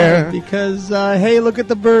care because hey, look at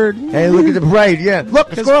the bird. Hey, look at the right. Yeah, look,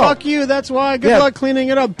 because squirrel. Fuck you. That's why. Good luck cleaning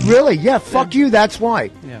it up. Really? Yeah. Fuck you. That's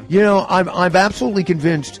why. Yeah. You know, I'm absolutely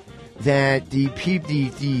convinced that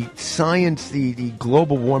the science, the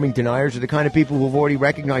global warming deniers are the kind of people who have already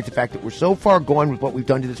recognized the fact that we're so far gone with what we've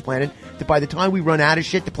done to this planet that by the time we run out of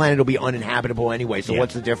shit, the planet will be uninhabitable anyway. So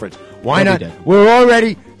what's the difference? Why not? We're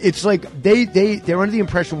already. It's like they're under the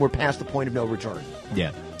impression we're past the point of no return.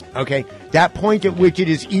 Yeah. Okay, that point at which it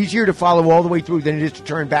is easier to follow all the way through than it is to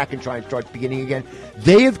turn back and try and start beginning again.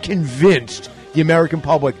 They have convinced the American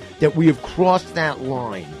public that we have crossed that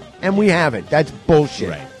line, and we haven't. That's bullshit.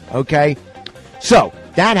 Right. Okay? So,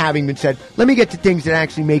 that having been said, let me get to things that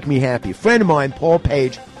actually make me happy. A friend of mine, Paul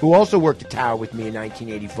Page, who also worked at Tower with me in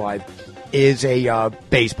 1985, is a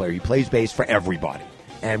bass player. He plays bass for everybody.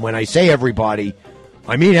 And when I say everybody,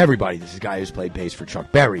 I mean everybody. This is a guy who's played bass for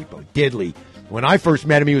Chuck Berry, Bo Diddley. When I first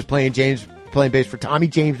met him, he was playing bass for Tommy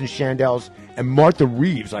James and Shandells and Martha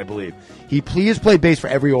Reeves, I believe. He has played bass for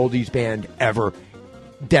every oldies band ever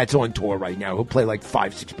that's on tour right now. He'll play like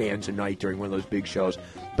 5-6 bands a night during one of those big shows.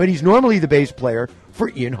 But he's normally the bass player for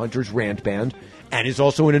Ian Hunter's Rant Band and is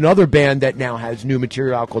also in another band that now has new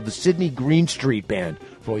material out called the Sydney Green Street Band,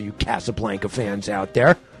 for all you Casablanca fans out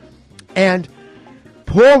there. And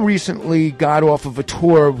Paul recently got off of a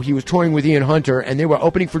tour. He was touring with Ian Hunter, and they were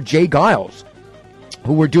opening for Jay Giles,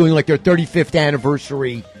 who were doing like their 35th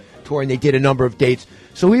anniversary tour, and they did a number of dates.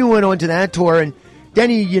 So he went on to that tour, and then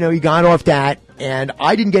he got off that, and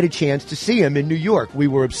I didn't get a chance to see him in New York. We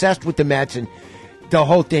were obsessed with the Mets, and the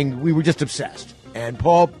whole thing, we were just obsessed. And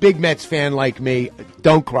Paul, big Mets fan like me,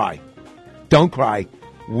 don't cry. Don't cry.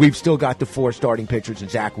 We've still got the 4 starting pitchers, and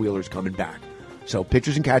Zach Wheeler's coming back. So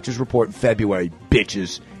pitchers and catchers report in February,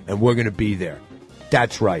 bitches, and we're going to be there.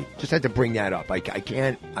 That's right. Just had to bring that up. I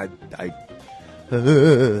can't.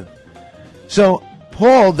 So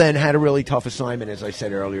Paul then had a really tough assignment, as I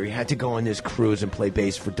said earlier. He had to go on this cruise and play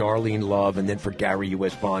bass for Darlene Love and then for Gary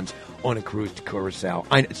U.S. Bonds on a cruise to Curacao.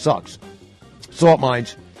 It sucks. Salt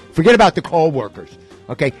mines. Forget about the coal workers.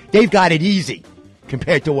 Okay? They've got it easy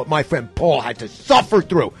compared to what my friend Paul had to suffer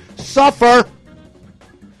through. Suffer!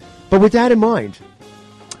 But with that in mind,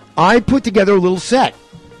 I put together a little set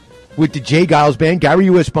with the Jay Giles Band, Gary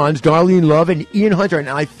U.S. Bonds, Darlene Love, and Ian Hunter. And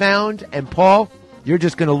I found, and Paul, you're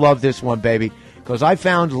just going to love this one, baby, because I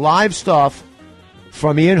found live stuff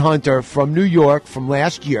from Ian Hunter from New York from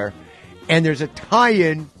last year, and there's a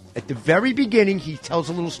tie-in at the very beginning. He tells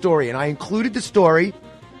a little story, and I included the story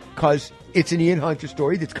because it's an Ian Hunter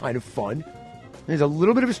story that's kind of fun. There's a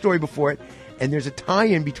little bit of a story before it, and there's a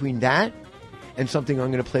tie-in between that and something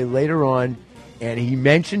I'm going to play later on, and he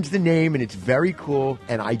mentions the name, and it's very cool,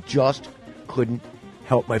 and I just couldn't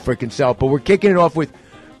help my freaking self. But we're kicking it off with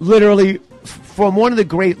literally from one of the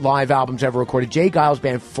great live albums ever recorded, Jay Giles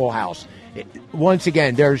Band, Full House. Once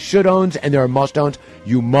again, there are should-owns and there are must-owns.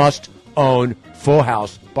 You must own Full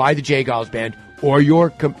House by the Jay Giles Band, or your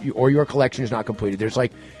collection is not completed. There's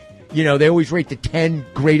like, they always rate the 10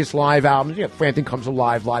 greatest live albums. Frampton Comes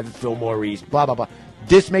Alive, live at Fillmore East, blah, blah, blah.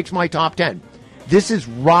 This makes my top 10. This is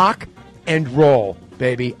rock and roll,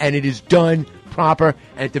 baby, and it is done proper.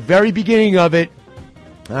 And at the very beginning of it,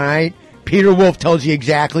 all right, Peter Wolf tells you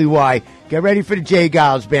exactly why. Get ready for the Jay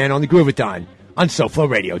Giles Band on the Groovathon on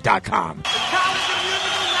SoFloRadio.com.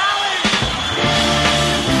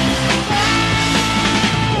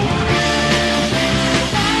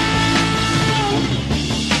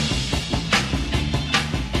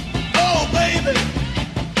 Oh, baby,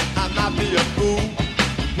 I might be a fool,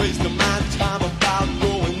 wasting my time about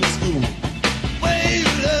going to school. Way you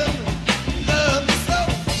love me so.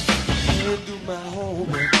 I can't do my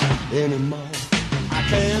homework anymore. I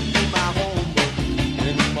can't do my homework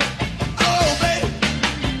anymore. Oh, baby,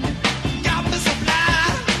 got me so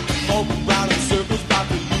blind. Walking around in circles, about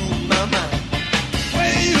to lose my mind.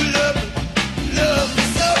 Way you love me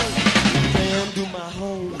so. I can't do my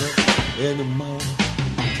homework anymore.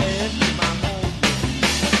 I can't do my homework.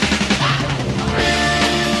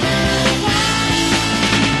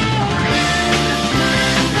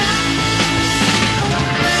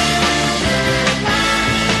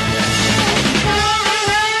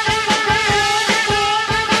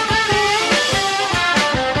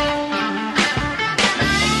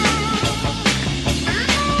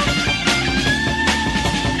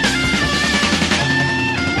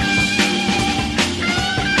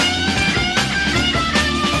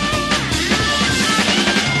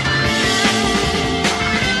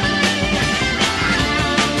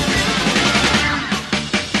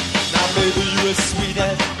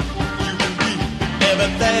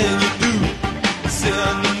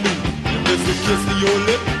 kiss of your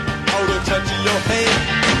lip or the touch of your hand.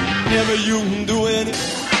 Never you can do any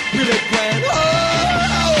really grand.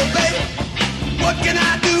 Oh, baby, what can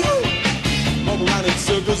I do? Walk around in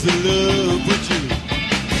circles in love with you.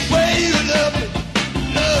 Way you love me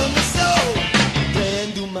so.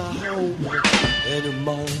 Can't do my homework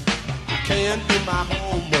anymore. I can't do my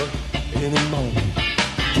homework anymore.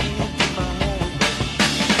 Can't do my homework.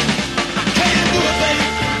 I can't do it, baby.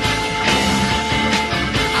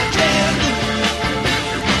 I can't do it.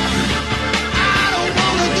 I don't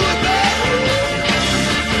wanna do it, baby.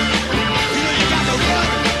 You know you got to run.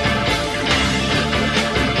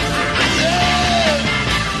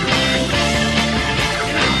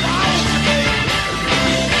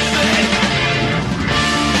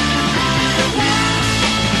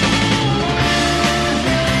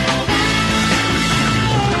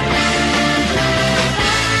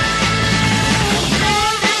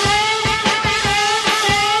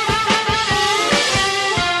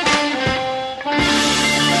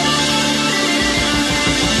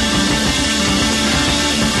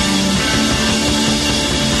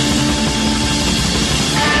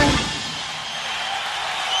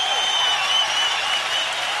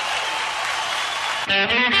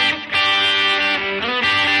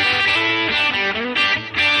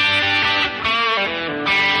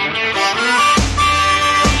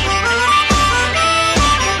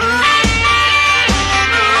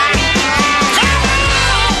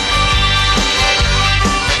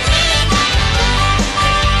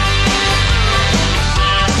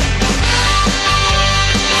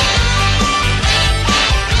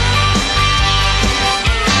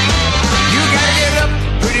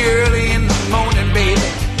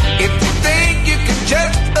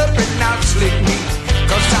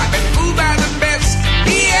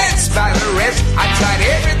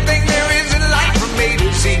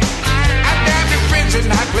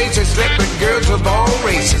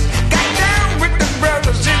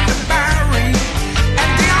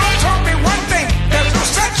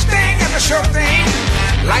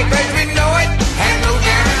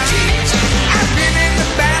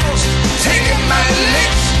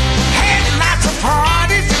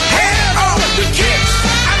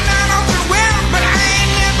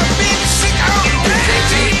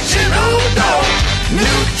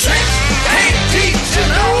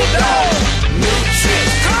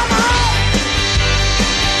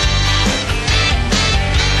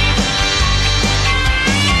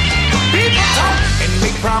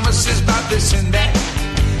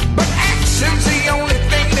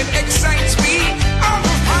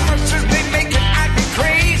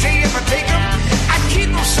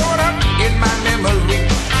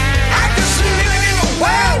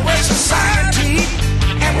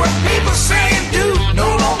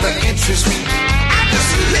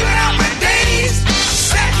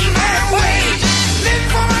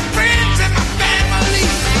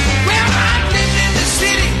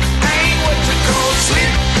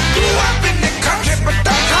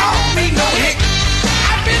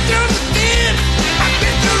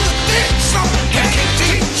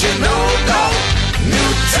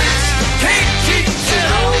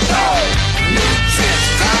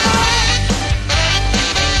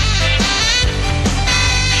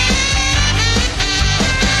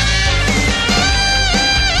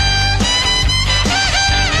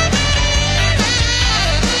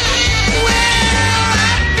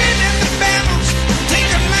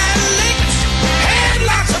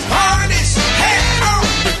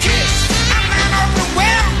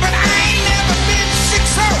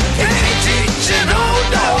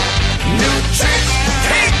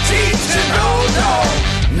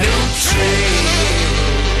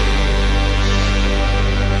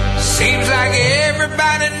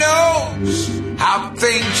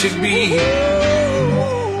 Should be.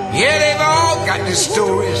 Yeah, they've all got their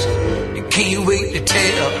stories you can't wait to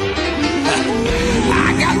tell. I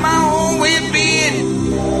got my own way of being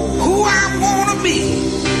who I wanna be.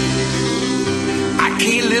 I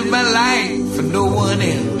can't live my life for no one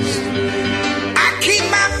else. I keep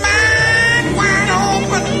my mind wide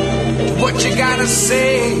open to what you gotta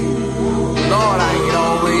say. Lord, I ain't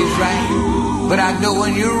always right, but I know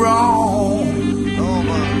when you're wrong.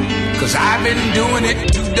 'Cause I've been doing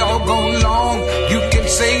it too doggone long. You can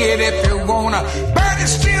say it if you wanna, but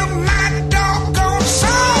it's still my doggone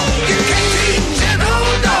song. You can't teach an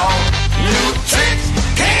old dog new tricks.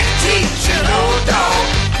 Can't teach an old dog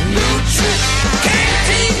new tricks. Can't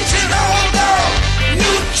teach an old dog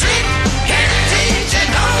new trick. Can't teach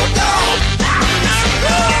an old dog.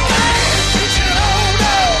 Teach an old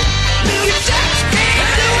dog. You just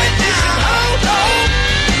can't do it now, old dog.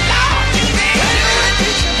 Lord, you can't do it.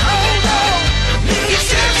 Teach an old dog. You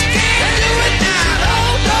just can't do it now.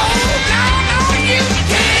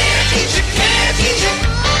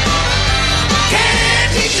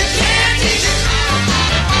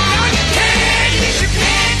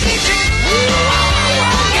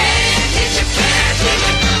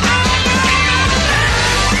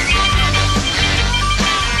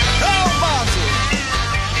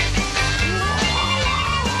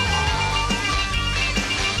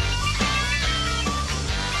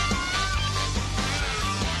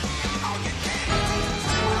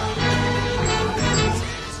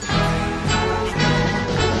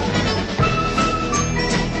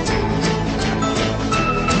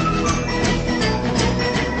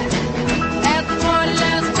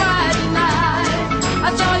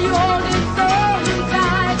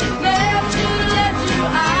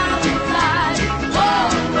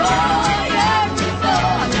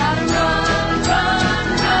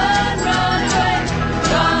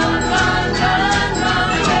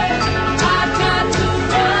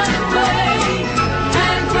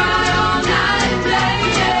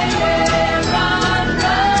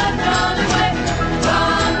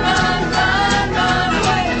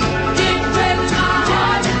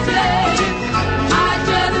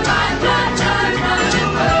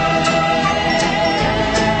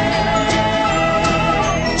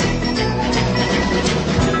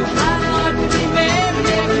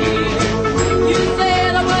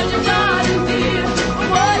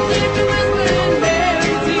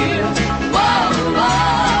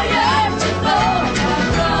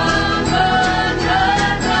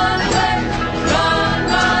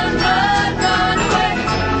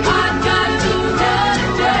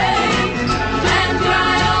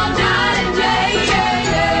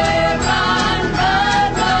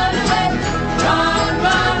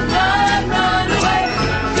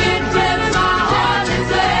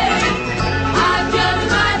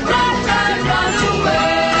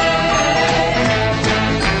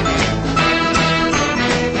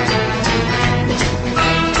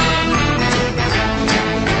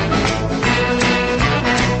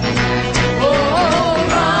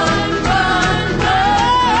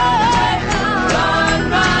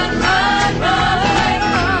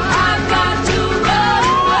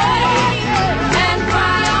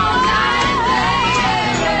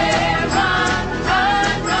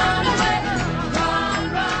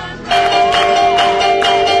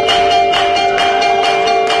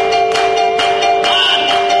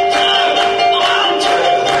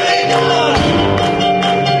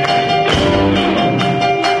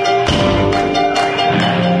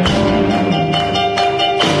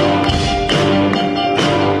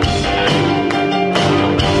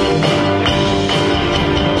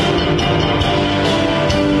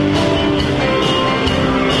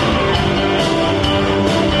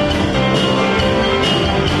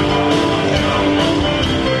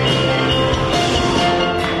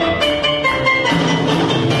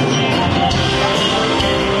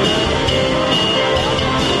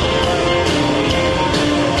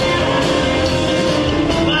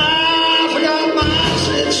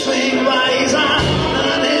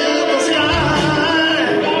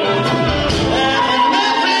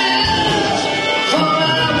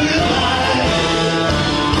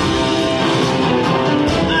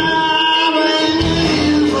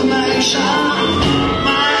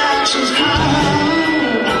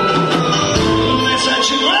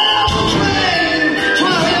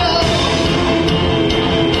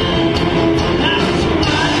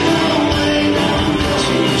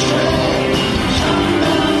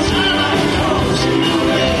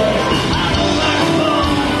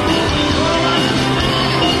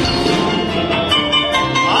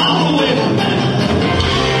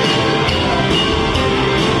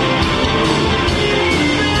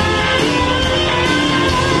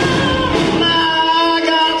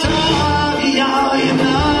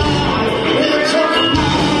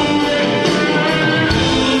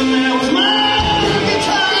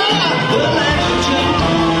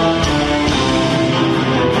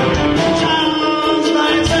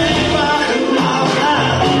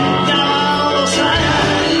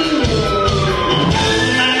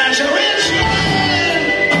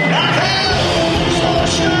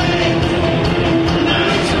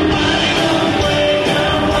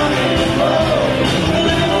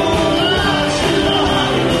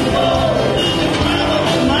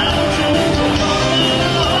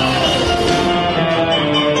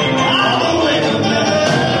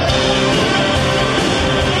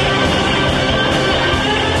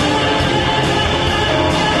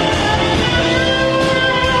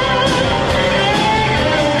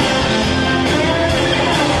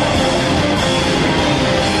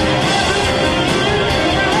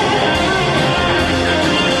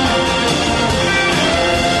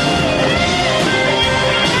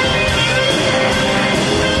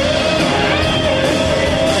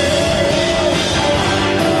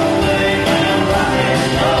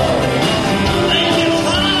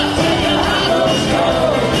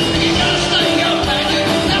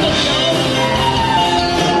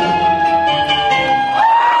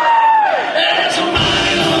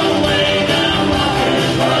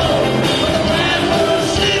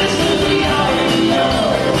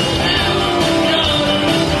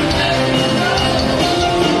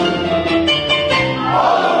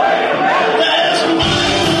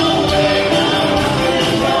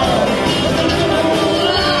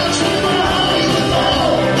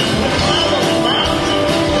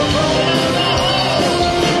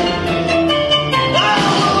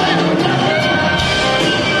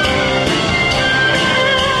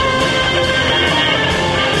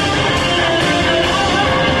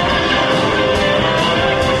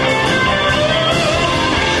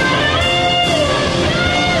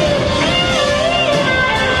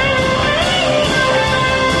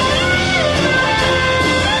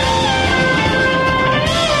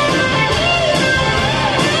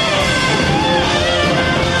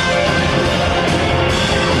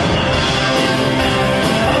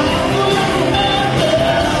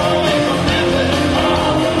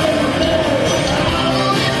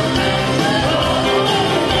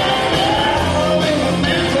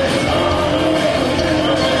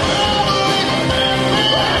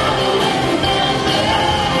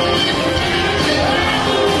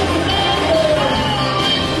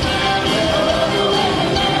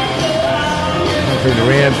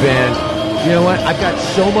 Jam Band. You know what? I've got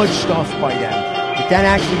so much stuff by them. But that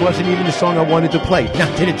actually wasn't even the song I wanted to play.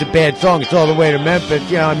 Not that it's a bad song. It's All the Way to Memphis.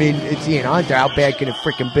 You know, I mean, it's Ian Hunter. How bad can it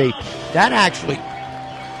freaking be? That actually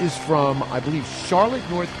is from, I believe, Charlotte,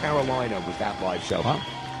 North Carolina was that live show. Wow.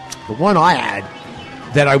 The one I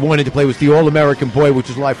had that I wanted to play was the All-American Boy, which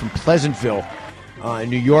is live from Pleasantville,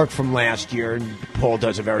 New York from last year. And Paul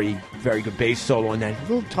does a very, very good bass solo on that. A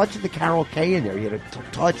little touch of the Carol Kay in there. He had a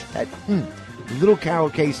touch, that little Carol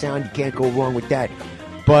Kay sound. You can't go wrong with that.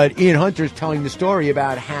 But Ian Hunter's telling the story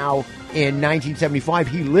about how in 1975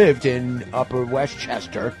 he lived in Upper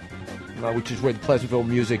Westchester, which is where the Pleasantville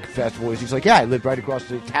Music Festival is. He's like, yeah, I lived right across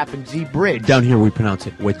the Tappan Zee Bridge. Down here we pronounce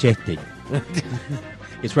it Westchester.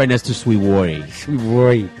 It's right next to Sweetwater.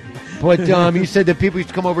 But he said that people used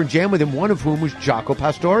to come over and jam with him, one of whom was Jaco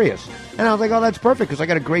Pastorius. And I was like, oh, that's perfect, because I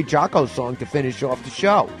got a great Jaco song to finish off the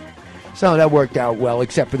show. So that worked out well,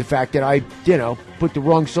 except for the fact that I, put the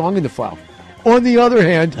wrong song in the file. On the other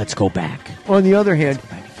hand... Let's go back. On the other hand,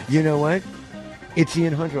 you know what? It's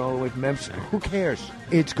Ian Hunter all the way from Memphis. Who cares?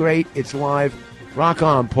 It's great. It's live. Rock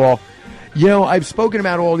on, Paul. I've spoken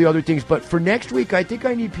about all the other things, but for next week, I think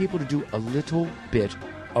I need people to do a little bit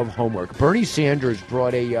of homework. Bernie Sanders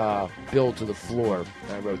brought a bill to the floor.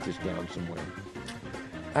 I wrote this down somewhere.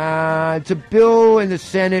 It's a bill in the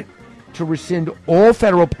Senate to rescind all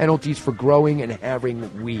federal penalties for growing and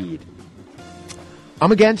having weed.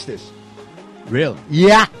 I'm against this. Really?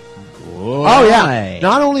 Yeah. Why? Oh, yeah.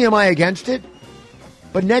 Not only am I against it,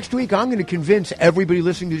 but next week I'm going to convince everybody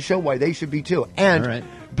listening to the show why they should be too. And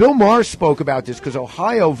Bill Maher spoke about this because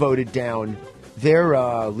Ohio voted down their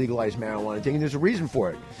legalized marijuana thing, and there's a reason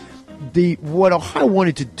for it. What Ohio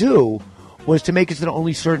wanted to do was to make it so that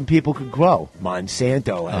only certain people could grow.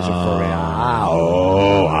 Monsanto has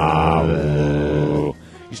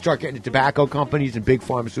You start getting the tobacco companies and big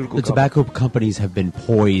pharmaceutical companies. The tobacco companies have been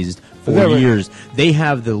poised for years. They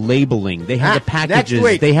have the labeling. They have the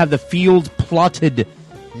packages. They have the field plotted.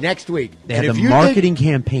 Next week. They have the marketing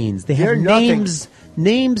campaigns. They have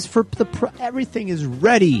names for everything is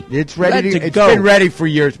ready. It's ready to go. It's been ready for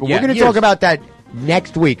years, but we're going to talk about that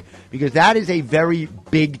next week because that is a very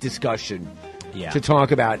big discussion to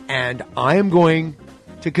talk about. And I am going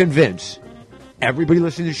to convince everybody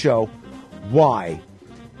listening to the show why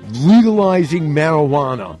legalizing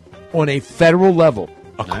marijuana on a federal level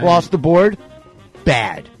across the board,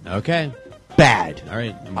 bad. Okay. Bad. All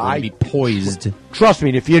right. I'm going to be poised. Trust me,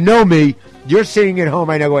 and if you know me, you're sitting at home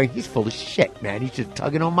right now going, he's full of shit, man. He's just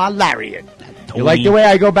tugging on my lariat. You like the way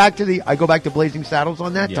I go back to Blazing Saddles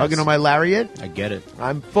on that? Yes. Tugging on my lariat? I get it.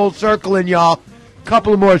 I'm full circling, y'all.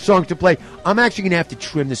 Couple of more songs to play. I'm actually going to have to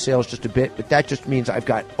trim the sails just a bit, but that just means I've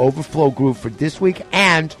got overflow groove for this week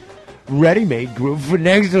and ready-made groove for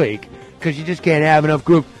next week because you just can't have enough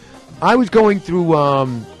groove. I was going through a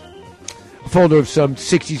folder of some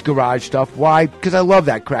 60s garage stuff. Why? Because I love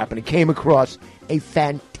that crap, and I came across a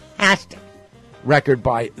fantastic record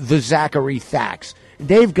by the Zachary Thax.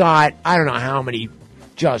 They've got, I don't know how many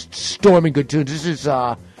just storming good tunes. This is,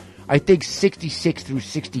 I think, 66 through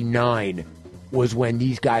 69 was when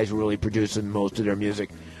these guys were really producing most of their music.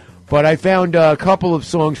 But I found a couple of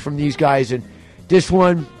songs from these guys, and this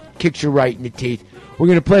one kicks you right in the teeth. We're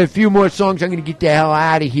going to play a few more songs. I'm going to get the hell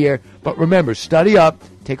out of here. But remember, study up.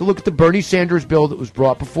 Take a look at the Bernie Sanders bill that was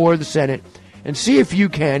brought before the Senate and see if you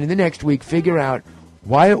can, in the next week, figure out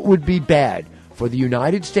why it would be bad for the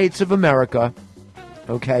United States of America,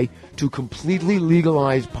 to completely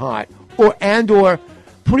legalize pot or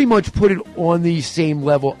pretty much put it on the same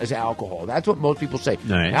level as alcohol. That's what most people say.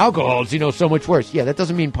 Right. Alcohol's, so much worse. Yeah, that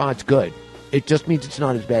doesn't mean pot's good. It just means it's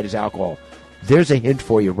not as bad as alcohol. There's a hint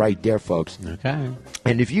for you right there, folks. Okay.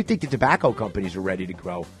 And if you think the tobacco companies are ready to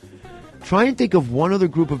grow, try and think of one other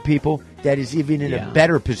group of people that is even in a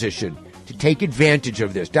better position to take advantage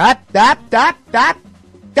of this.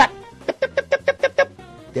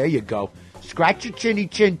 There you go. Scratch your chinny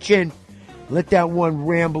chin. Let that one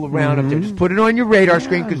ramble around up there. Just put it on your radar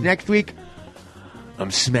screen because next week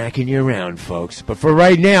I'm smacking you around, folks. But for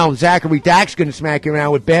right now, Zachary Thax going to smack you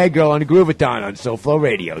around with Bad Girl on the Groovathon on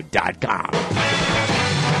SoFloRadio.com.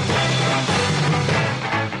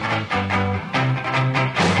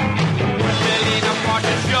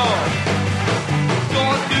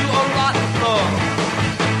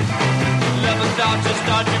 To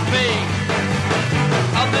start to pay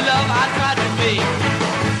of the love I tried to be.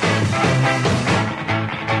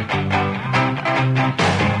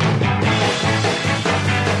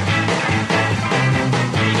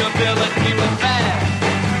 Readability was bad.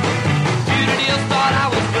 Beauty deals thought I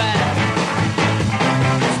was glad.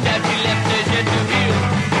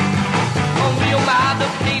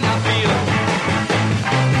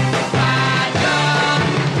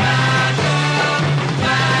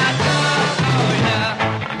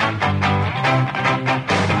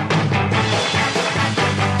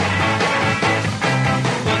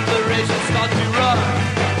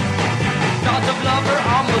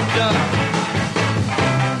 ocean.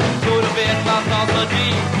 Go to bed, my thoughts are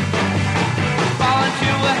deep. Fall into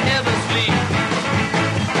a heavy sleep.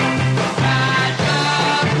 Ride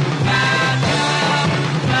up, ride up,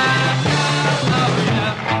 ride up, oh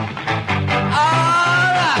yeah. All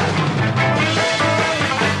right.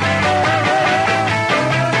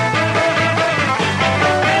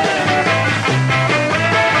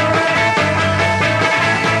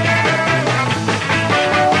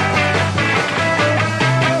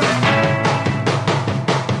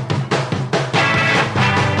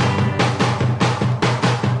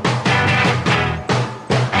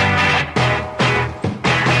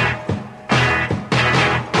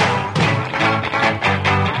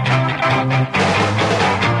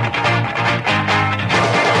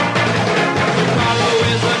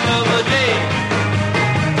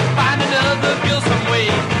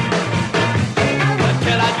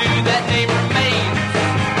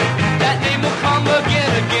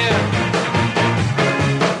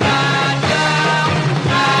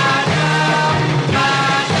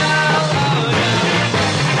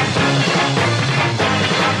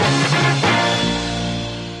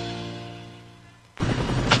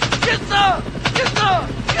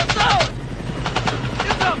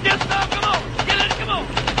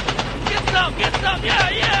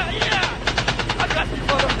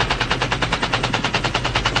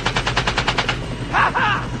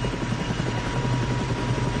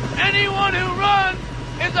 Anyone who runs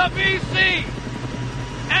is a VC.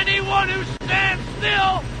 Anyone who stands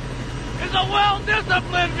still is a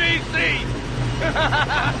well-disciplined VC.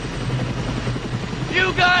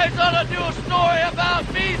 You guys ought to do a story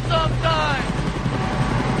about me sometime.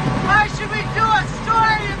 Why should we do a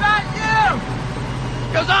story about you?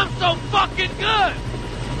 Because I'm so fucking good.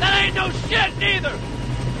 That ain't no shit neither.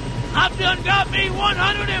 I've done got me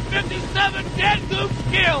 157 dead goops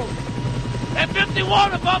killed. And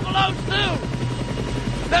 51 of buffaloes, too.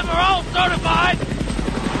 Them are all certified.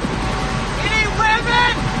 Any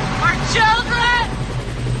women or children?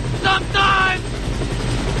 Sometimes.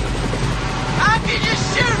 How can you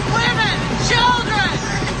shoot women and children?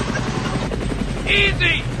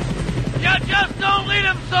 Easy. You just don't lead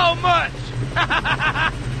them so much.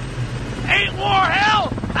 Ain't war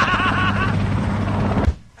hell?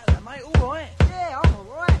 Am I all right? Yeah, I'm all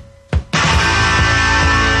right.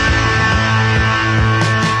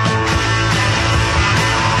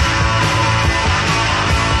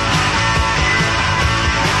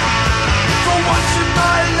 For once in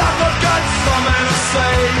my life I've got something to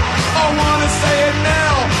say. I wanna say it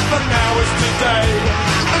now, but now is today.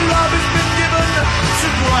 And love has been given to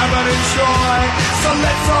grab and enjoy. So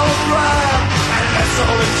let's all grab and let's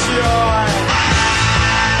all enjoy.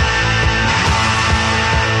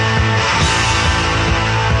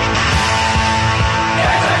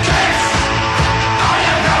 It's a kiss. Are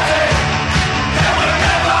you naughty? There will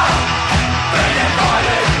never be a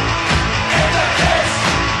body. It's a kiss.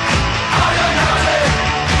 Are you naughty?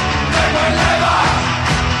 There will never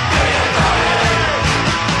be a body.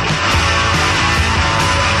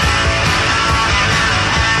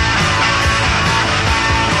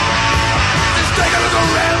 Just take a look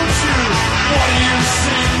around you.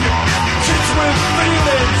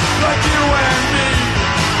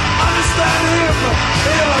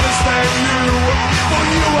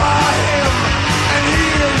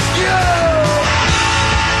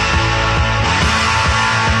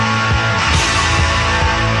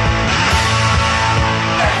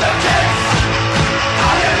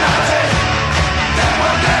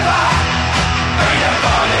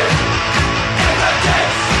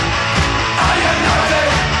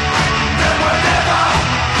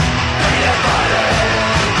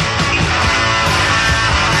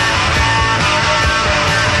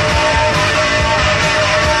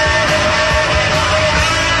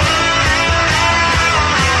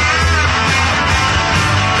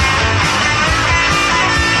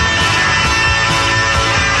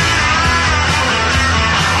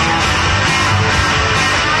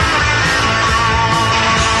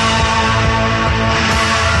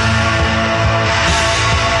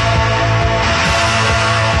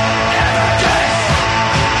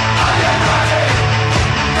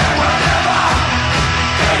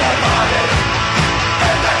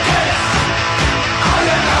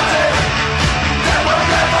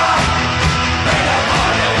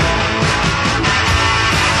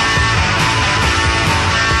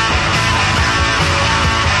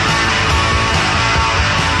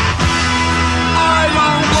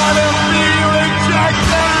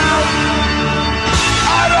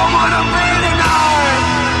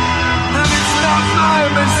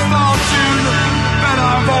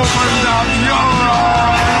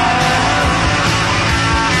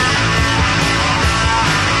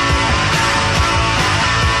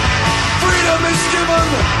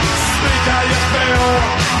 you feel?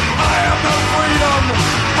 I have no freedom.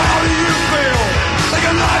 How do you feel? They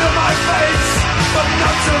can lie to my face, but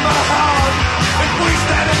not to my heart. If we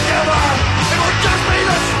stand together, it will just be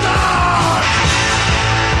the start.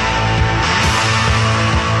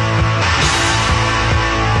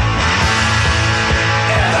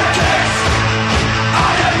 If the kicks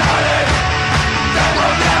are united, then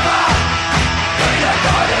we'll never be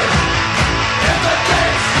divided. If the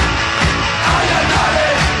kicks are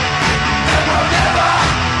united, then we'll never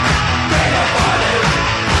be divided.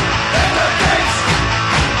 If the kicks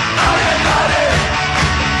are united,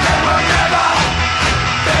 then we'll never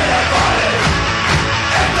be divided.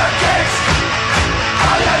 If the kicks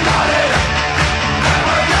are united, then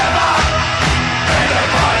we'll never be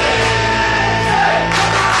divided.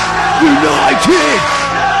 United!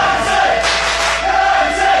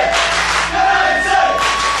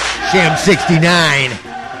 Sham 69.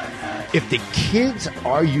 If the Kids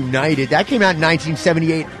Are United. That came out in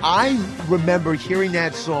 1978. I remember hearing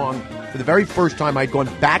that song for the very first time. I'd gone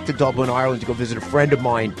back to Dublin, Ireland to go visit a friend of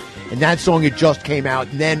mine, and that song had just came out,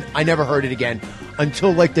 and then I never heard it again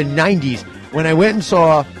until like the 90s when I went and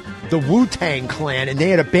saw the Wu-Tang Clan, and they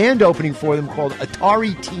had a band opening for them called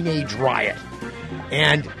Atari Teenage Riot.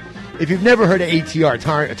 And if you've never heard of ATR,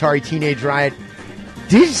 Atari Teenage Riot,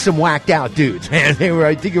 these are some whacked out dudes, man. They were,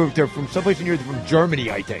 I think they're from someplace in here, they're from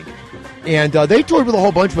Germany, I think. And they toured with a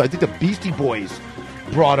whole bunch of, I think the Beastie Boys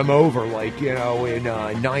brought them over, like, you know, in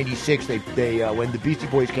 96, they when the Beastie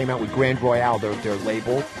Boys came out with Grand Royale, their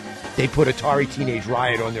label, they put Atari Teenage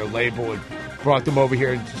Riot on their label and brought them over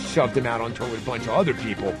here and shoved them out on tour with a bunch of other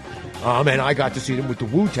people. And I got to see them with the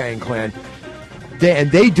Wu-Tang Clan.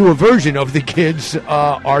 And they do a version of The Kids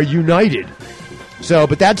Are United. So,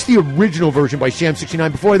 but that's the original version by Sham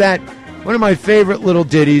 69. Before that, one of my favorite little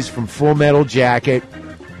ditties from Full Metal Jacket.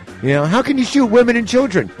 You know, how can you shoot women and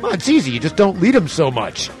children? Well, it's easy. You just don't lead them so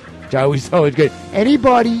much. Which I always thought was good.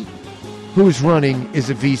 Anybody who's running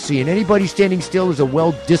is a VC, and anybody standing still is a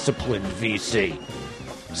well-disciplined VC.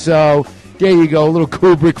 So, there you go. A little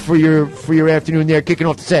Kubrick for your afternoon there. Kicking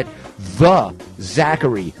off the set, The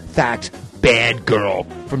Zachary Thax Bad Girl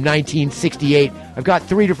from 1968. I've got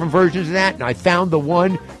 3 different versions of that, and I found the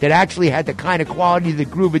one that actually had the kind of quality that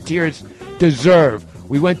Grooveteers deserve.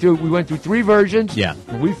 We went through 3 versions. Yeah.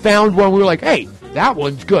 And we found one. We were like, hey, that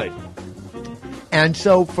one's good. And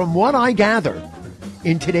so from what I gather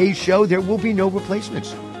in today's show, there will be no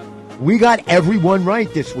replacements. We got everyone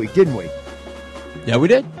right this week, didn't we? Yeah, we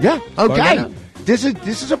did. Yeah. Okay. This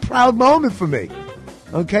is a proud moment for me.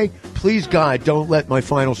 Okay? Please, God, don't let my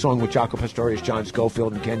final song with Jaco Pastorius, John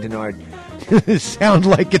Schofield, and Ken Denard sound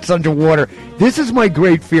like it's underwater. This is my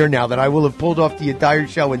great fear now, that I will have pulled off the entire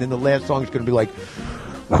show, and then the last song is going to be like...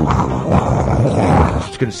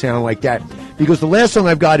 It's going to sound like that. Because the last song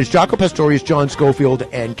I've got is Jaco Pastorius, John Schofield,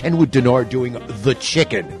 and Kenwood Denard doing The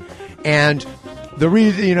Chicken. And the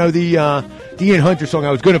reason, you know, the Ian Hunter song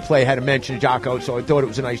I was going to play had a mention of Jaco, so I thought it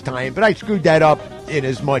was a nice tie-in. But I screwed that up in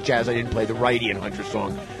as much as I didn't play the right Ian Hunter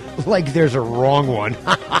song. Like there's a wrong one.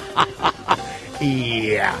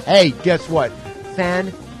 Yeah. Hey, guess what?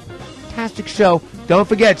 Fantastic show. Don't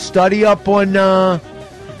forget, study up on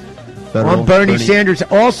Bernie Sanders.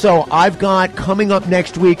 Also, I've got coming up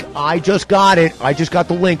next week, I just got it. I just got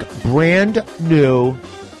the link. Brand new,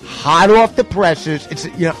 hot off the presses. It's,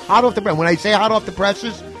 you know, hot off the press. When I say hot off the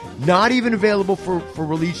presses, not even available for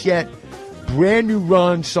release yet. Brand new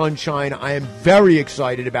run, Sunshine. I am very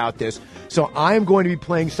excited about this. So I am going to be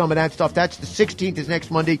playing some of that stuff. That's the 16th, is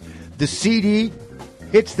next Monday. The CD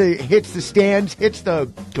hits the stands, hits the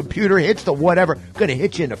computer, hits the whatever. Going to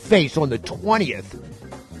hit you in the face on the 20th.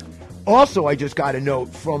 Also, I just got a note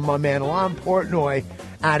from my man Alon Portnoy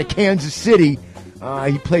out of Kansas City.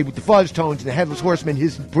 He played with the Fuzz Tones and the Headless Horsemen.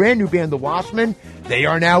 His brand new band, the Wassermen, they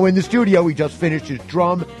are now in the studio. He just finished his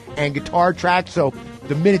drum and guitar track. So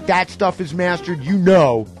the minute that stuff is mastered, you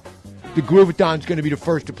know the Groovathon's going to be the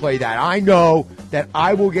first to play that. I know that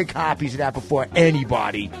I will get copies of that before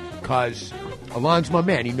anybody, because Alon's my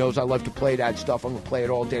man. He knows I love to play that stuff. I'm going to play it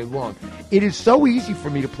all day long. It is so easy for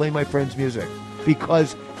me to play my friends' music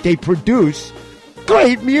because they produce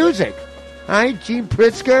great music. All right, Gene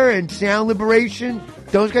Pritzker and Sound Liberation,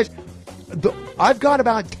 those guys. I've got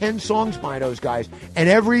about 10 songs by those guys, and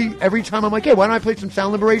every time I'm like, hey, why don't I play some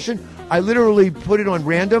Sound Liberation? I literally put it on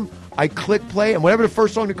random. I click play, and whatever the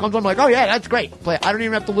first song that comes on, I'm like, oh, yeah, that's great. Play. I don't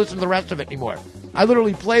even have to listen to the rest of it anymore. I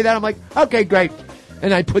literally play that. I'm like, okay, great.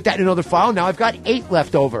 And I put that in another file. Now I've got 8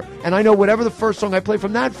 left over. And I know whatever the first song I play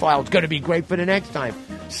from that file is going to be great for the next time.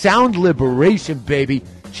 Sound Liberation, baby.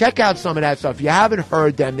 Check out some of that stuff. If you haven't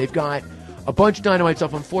heard them, they've got a bunch of dynamite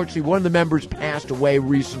stuff. Unfortunately, one of the members passed away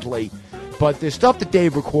recently. but the stuff that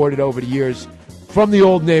they've recorded over the years from the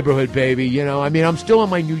old neighborhood, baby, you know, I mean, I'm still on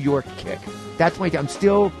my New York kick. That's my. I'm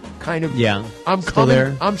still kind of. Yeah. I'm still coming.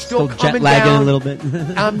 there. I'm still coming jet lagging down. a little bit.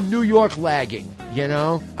 I'm New York lagging. You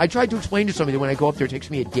know, I tried to explain to somebody that when I go up there, it takes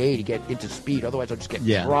me a day to get into speed. Otherwise, I'll just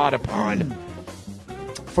get trod upon.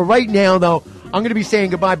 For right now, though, I'm going to be saying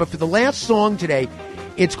goodbye. But for the last song today,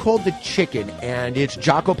 it's called The Chicken, and it's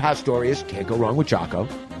Jaco Pastorius. Can't go wrong with Jaco.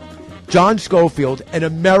 John Scofield, an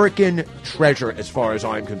American treasure as far as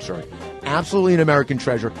I'm concerned. Absolutely an American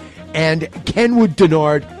treasure. And Kenwood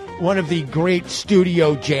Denard, one of the great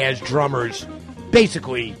studio jazz drummers,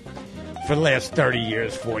 basically for the last 30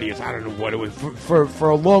 years, 40 years, I don't know what it was, for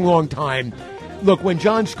a long, long time. Look, when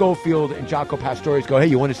John Scofield and Jaco Pastorius go, hey,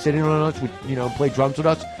 you want to sit in on us, play drums with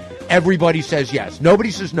us? Everybody says yes.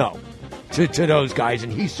 Nobody says no to those guys,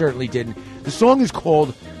 and he certainly didn't. The song is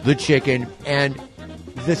called The Chicken, and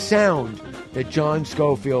the sound that John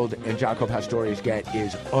Scofield and Jaco Pastorius get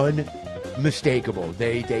is unmistakable.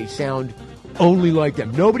 They sound only like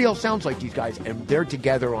them. Nobody else sounds like these guys, and they're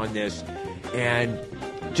together on this. And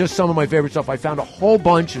just some of my favorite stuff. I found a whole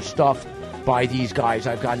bunch of stuff by these guys.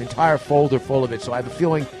 I've got an entire folder full of it, so I have a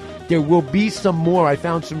feeling there will be some more. I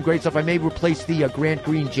found some great stuff. I may replace the Grant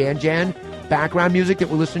Green Jan Jan background music that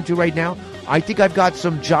we're listening to right now. I think I've got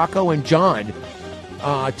some Jaco and John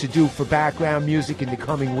to do for background music in the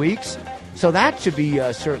coming weeks. So that should be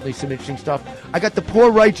certainly some interesting stuff. I got the Poor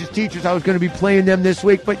Righteous Teachers. I was going to be playing them this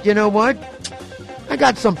week, but you know what? I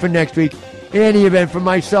got some for next week. In any event, for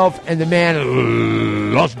myself and the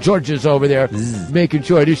man Los Georges over there, making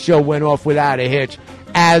sure this show went off without a hitch.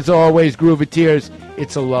 As always, Grooveteers,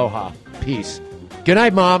 it's aloha. Peace. Good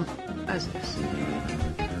night, Mom.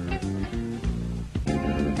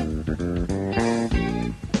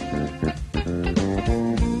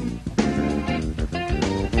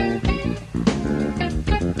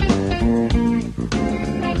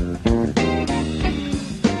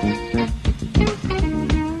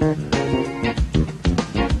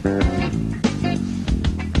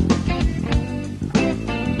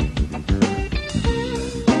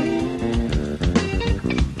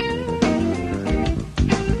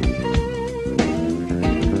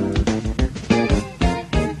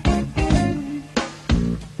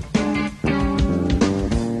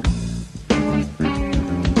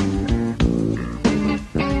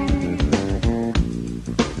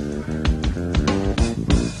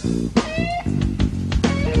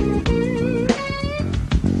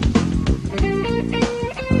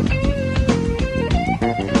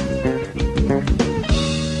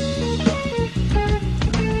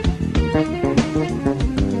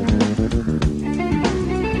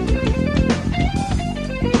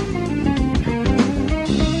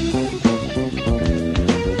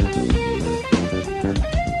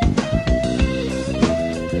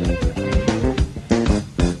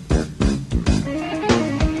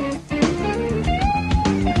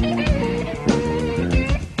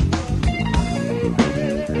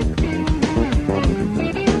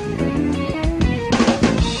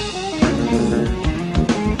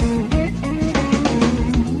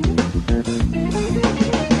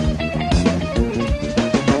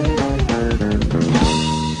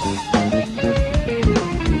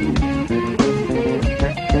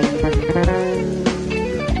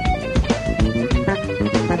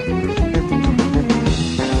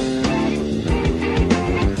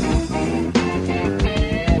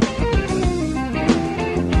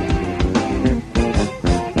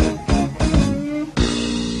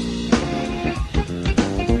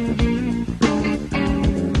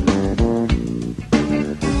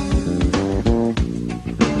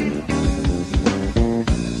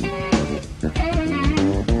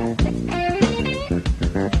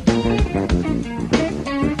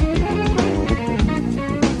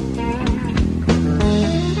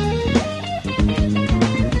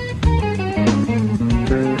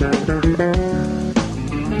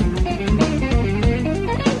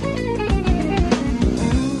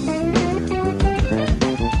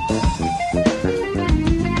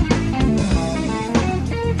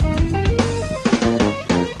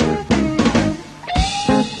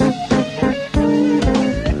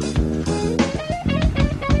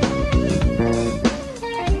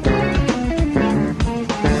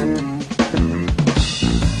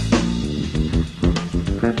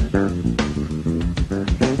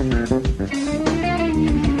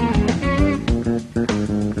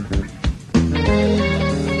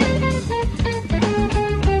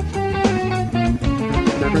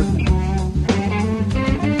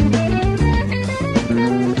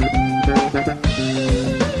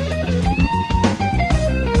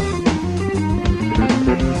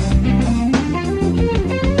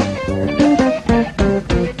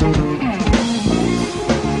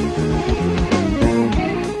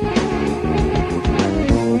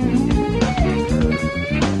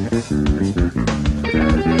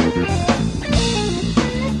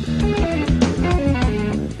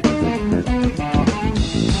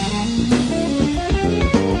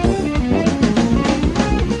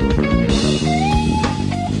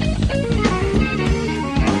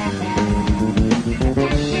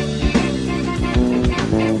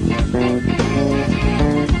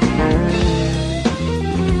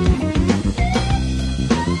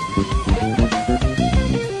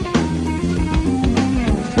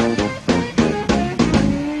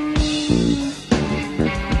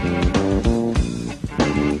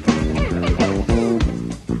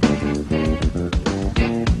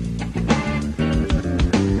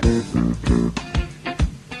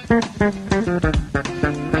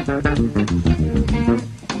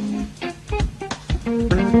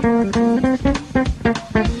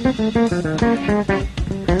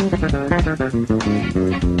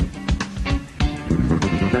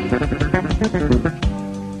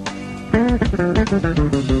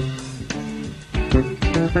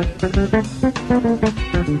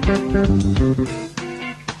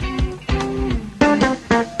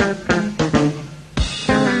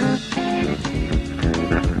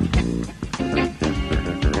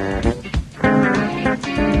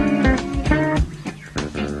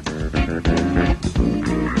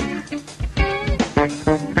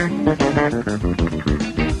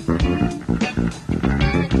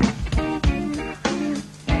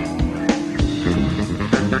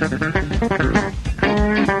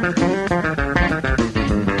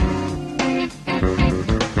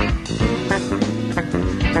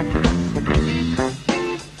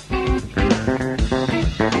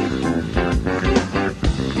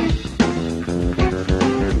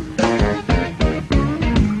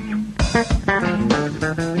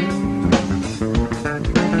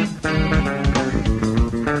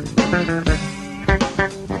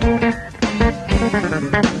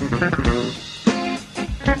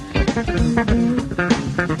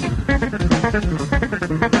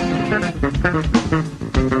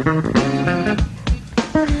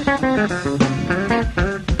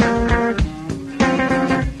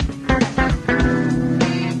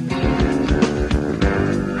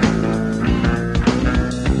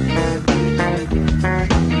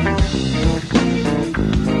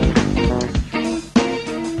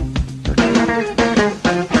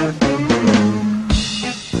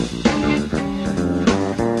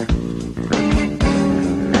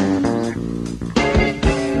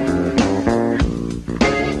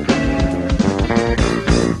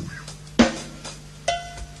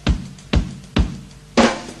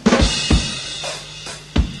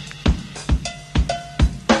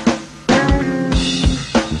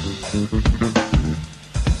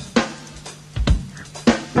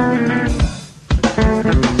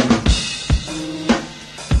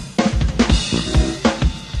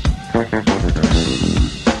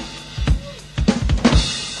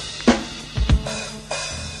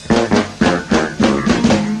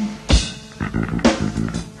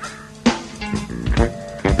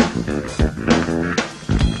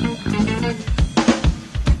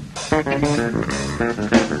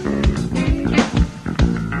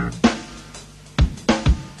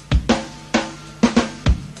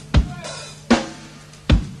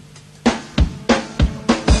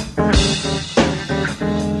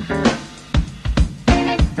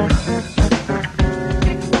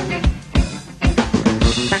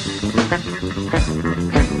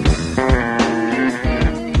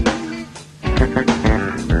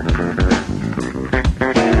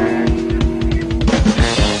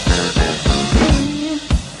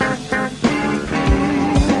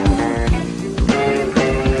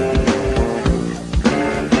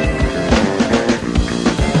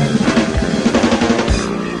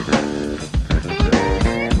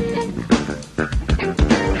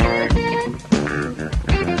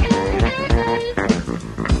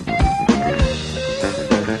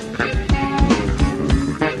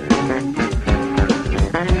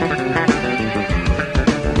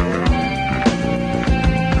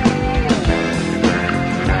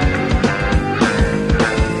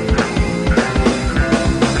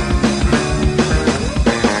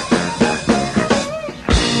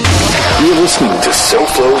 Listening to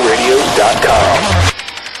SoFloRadio.com.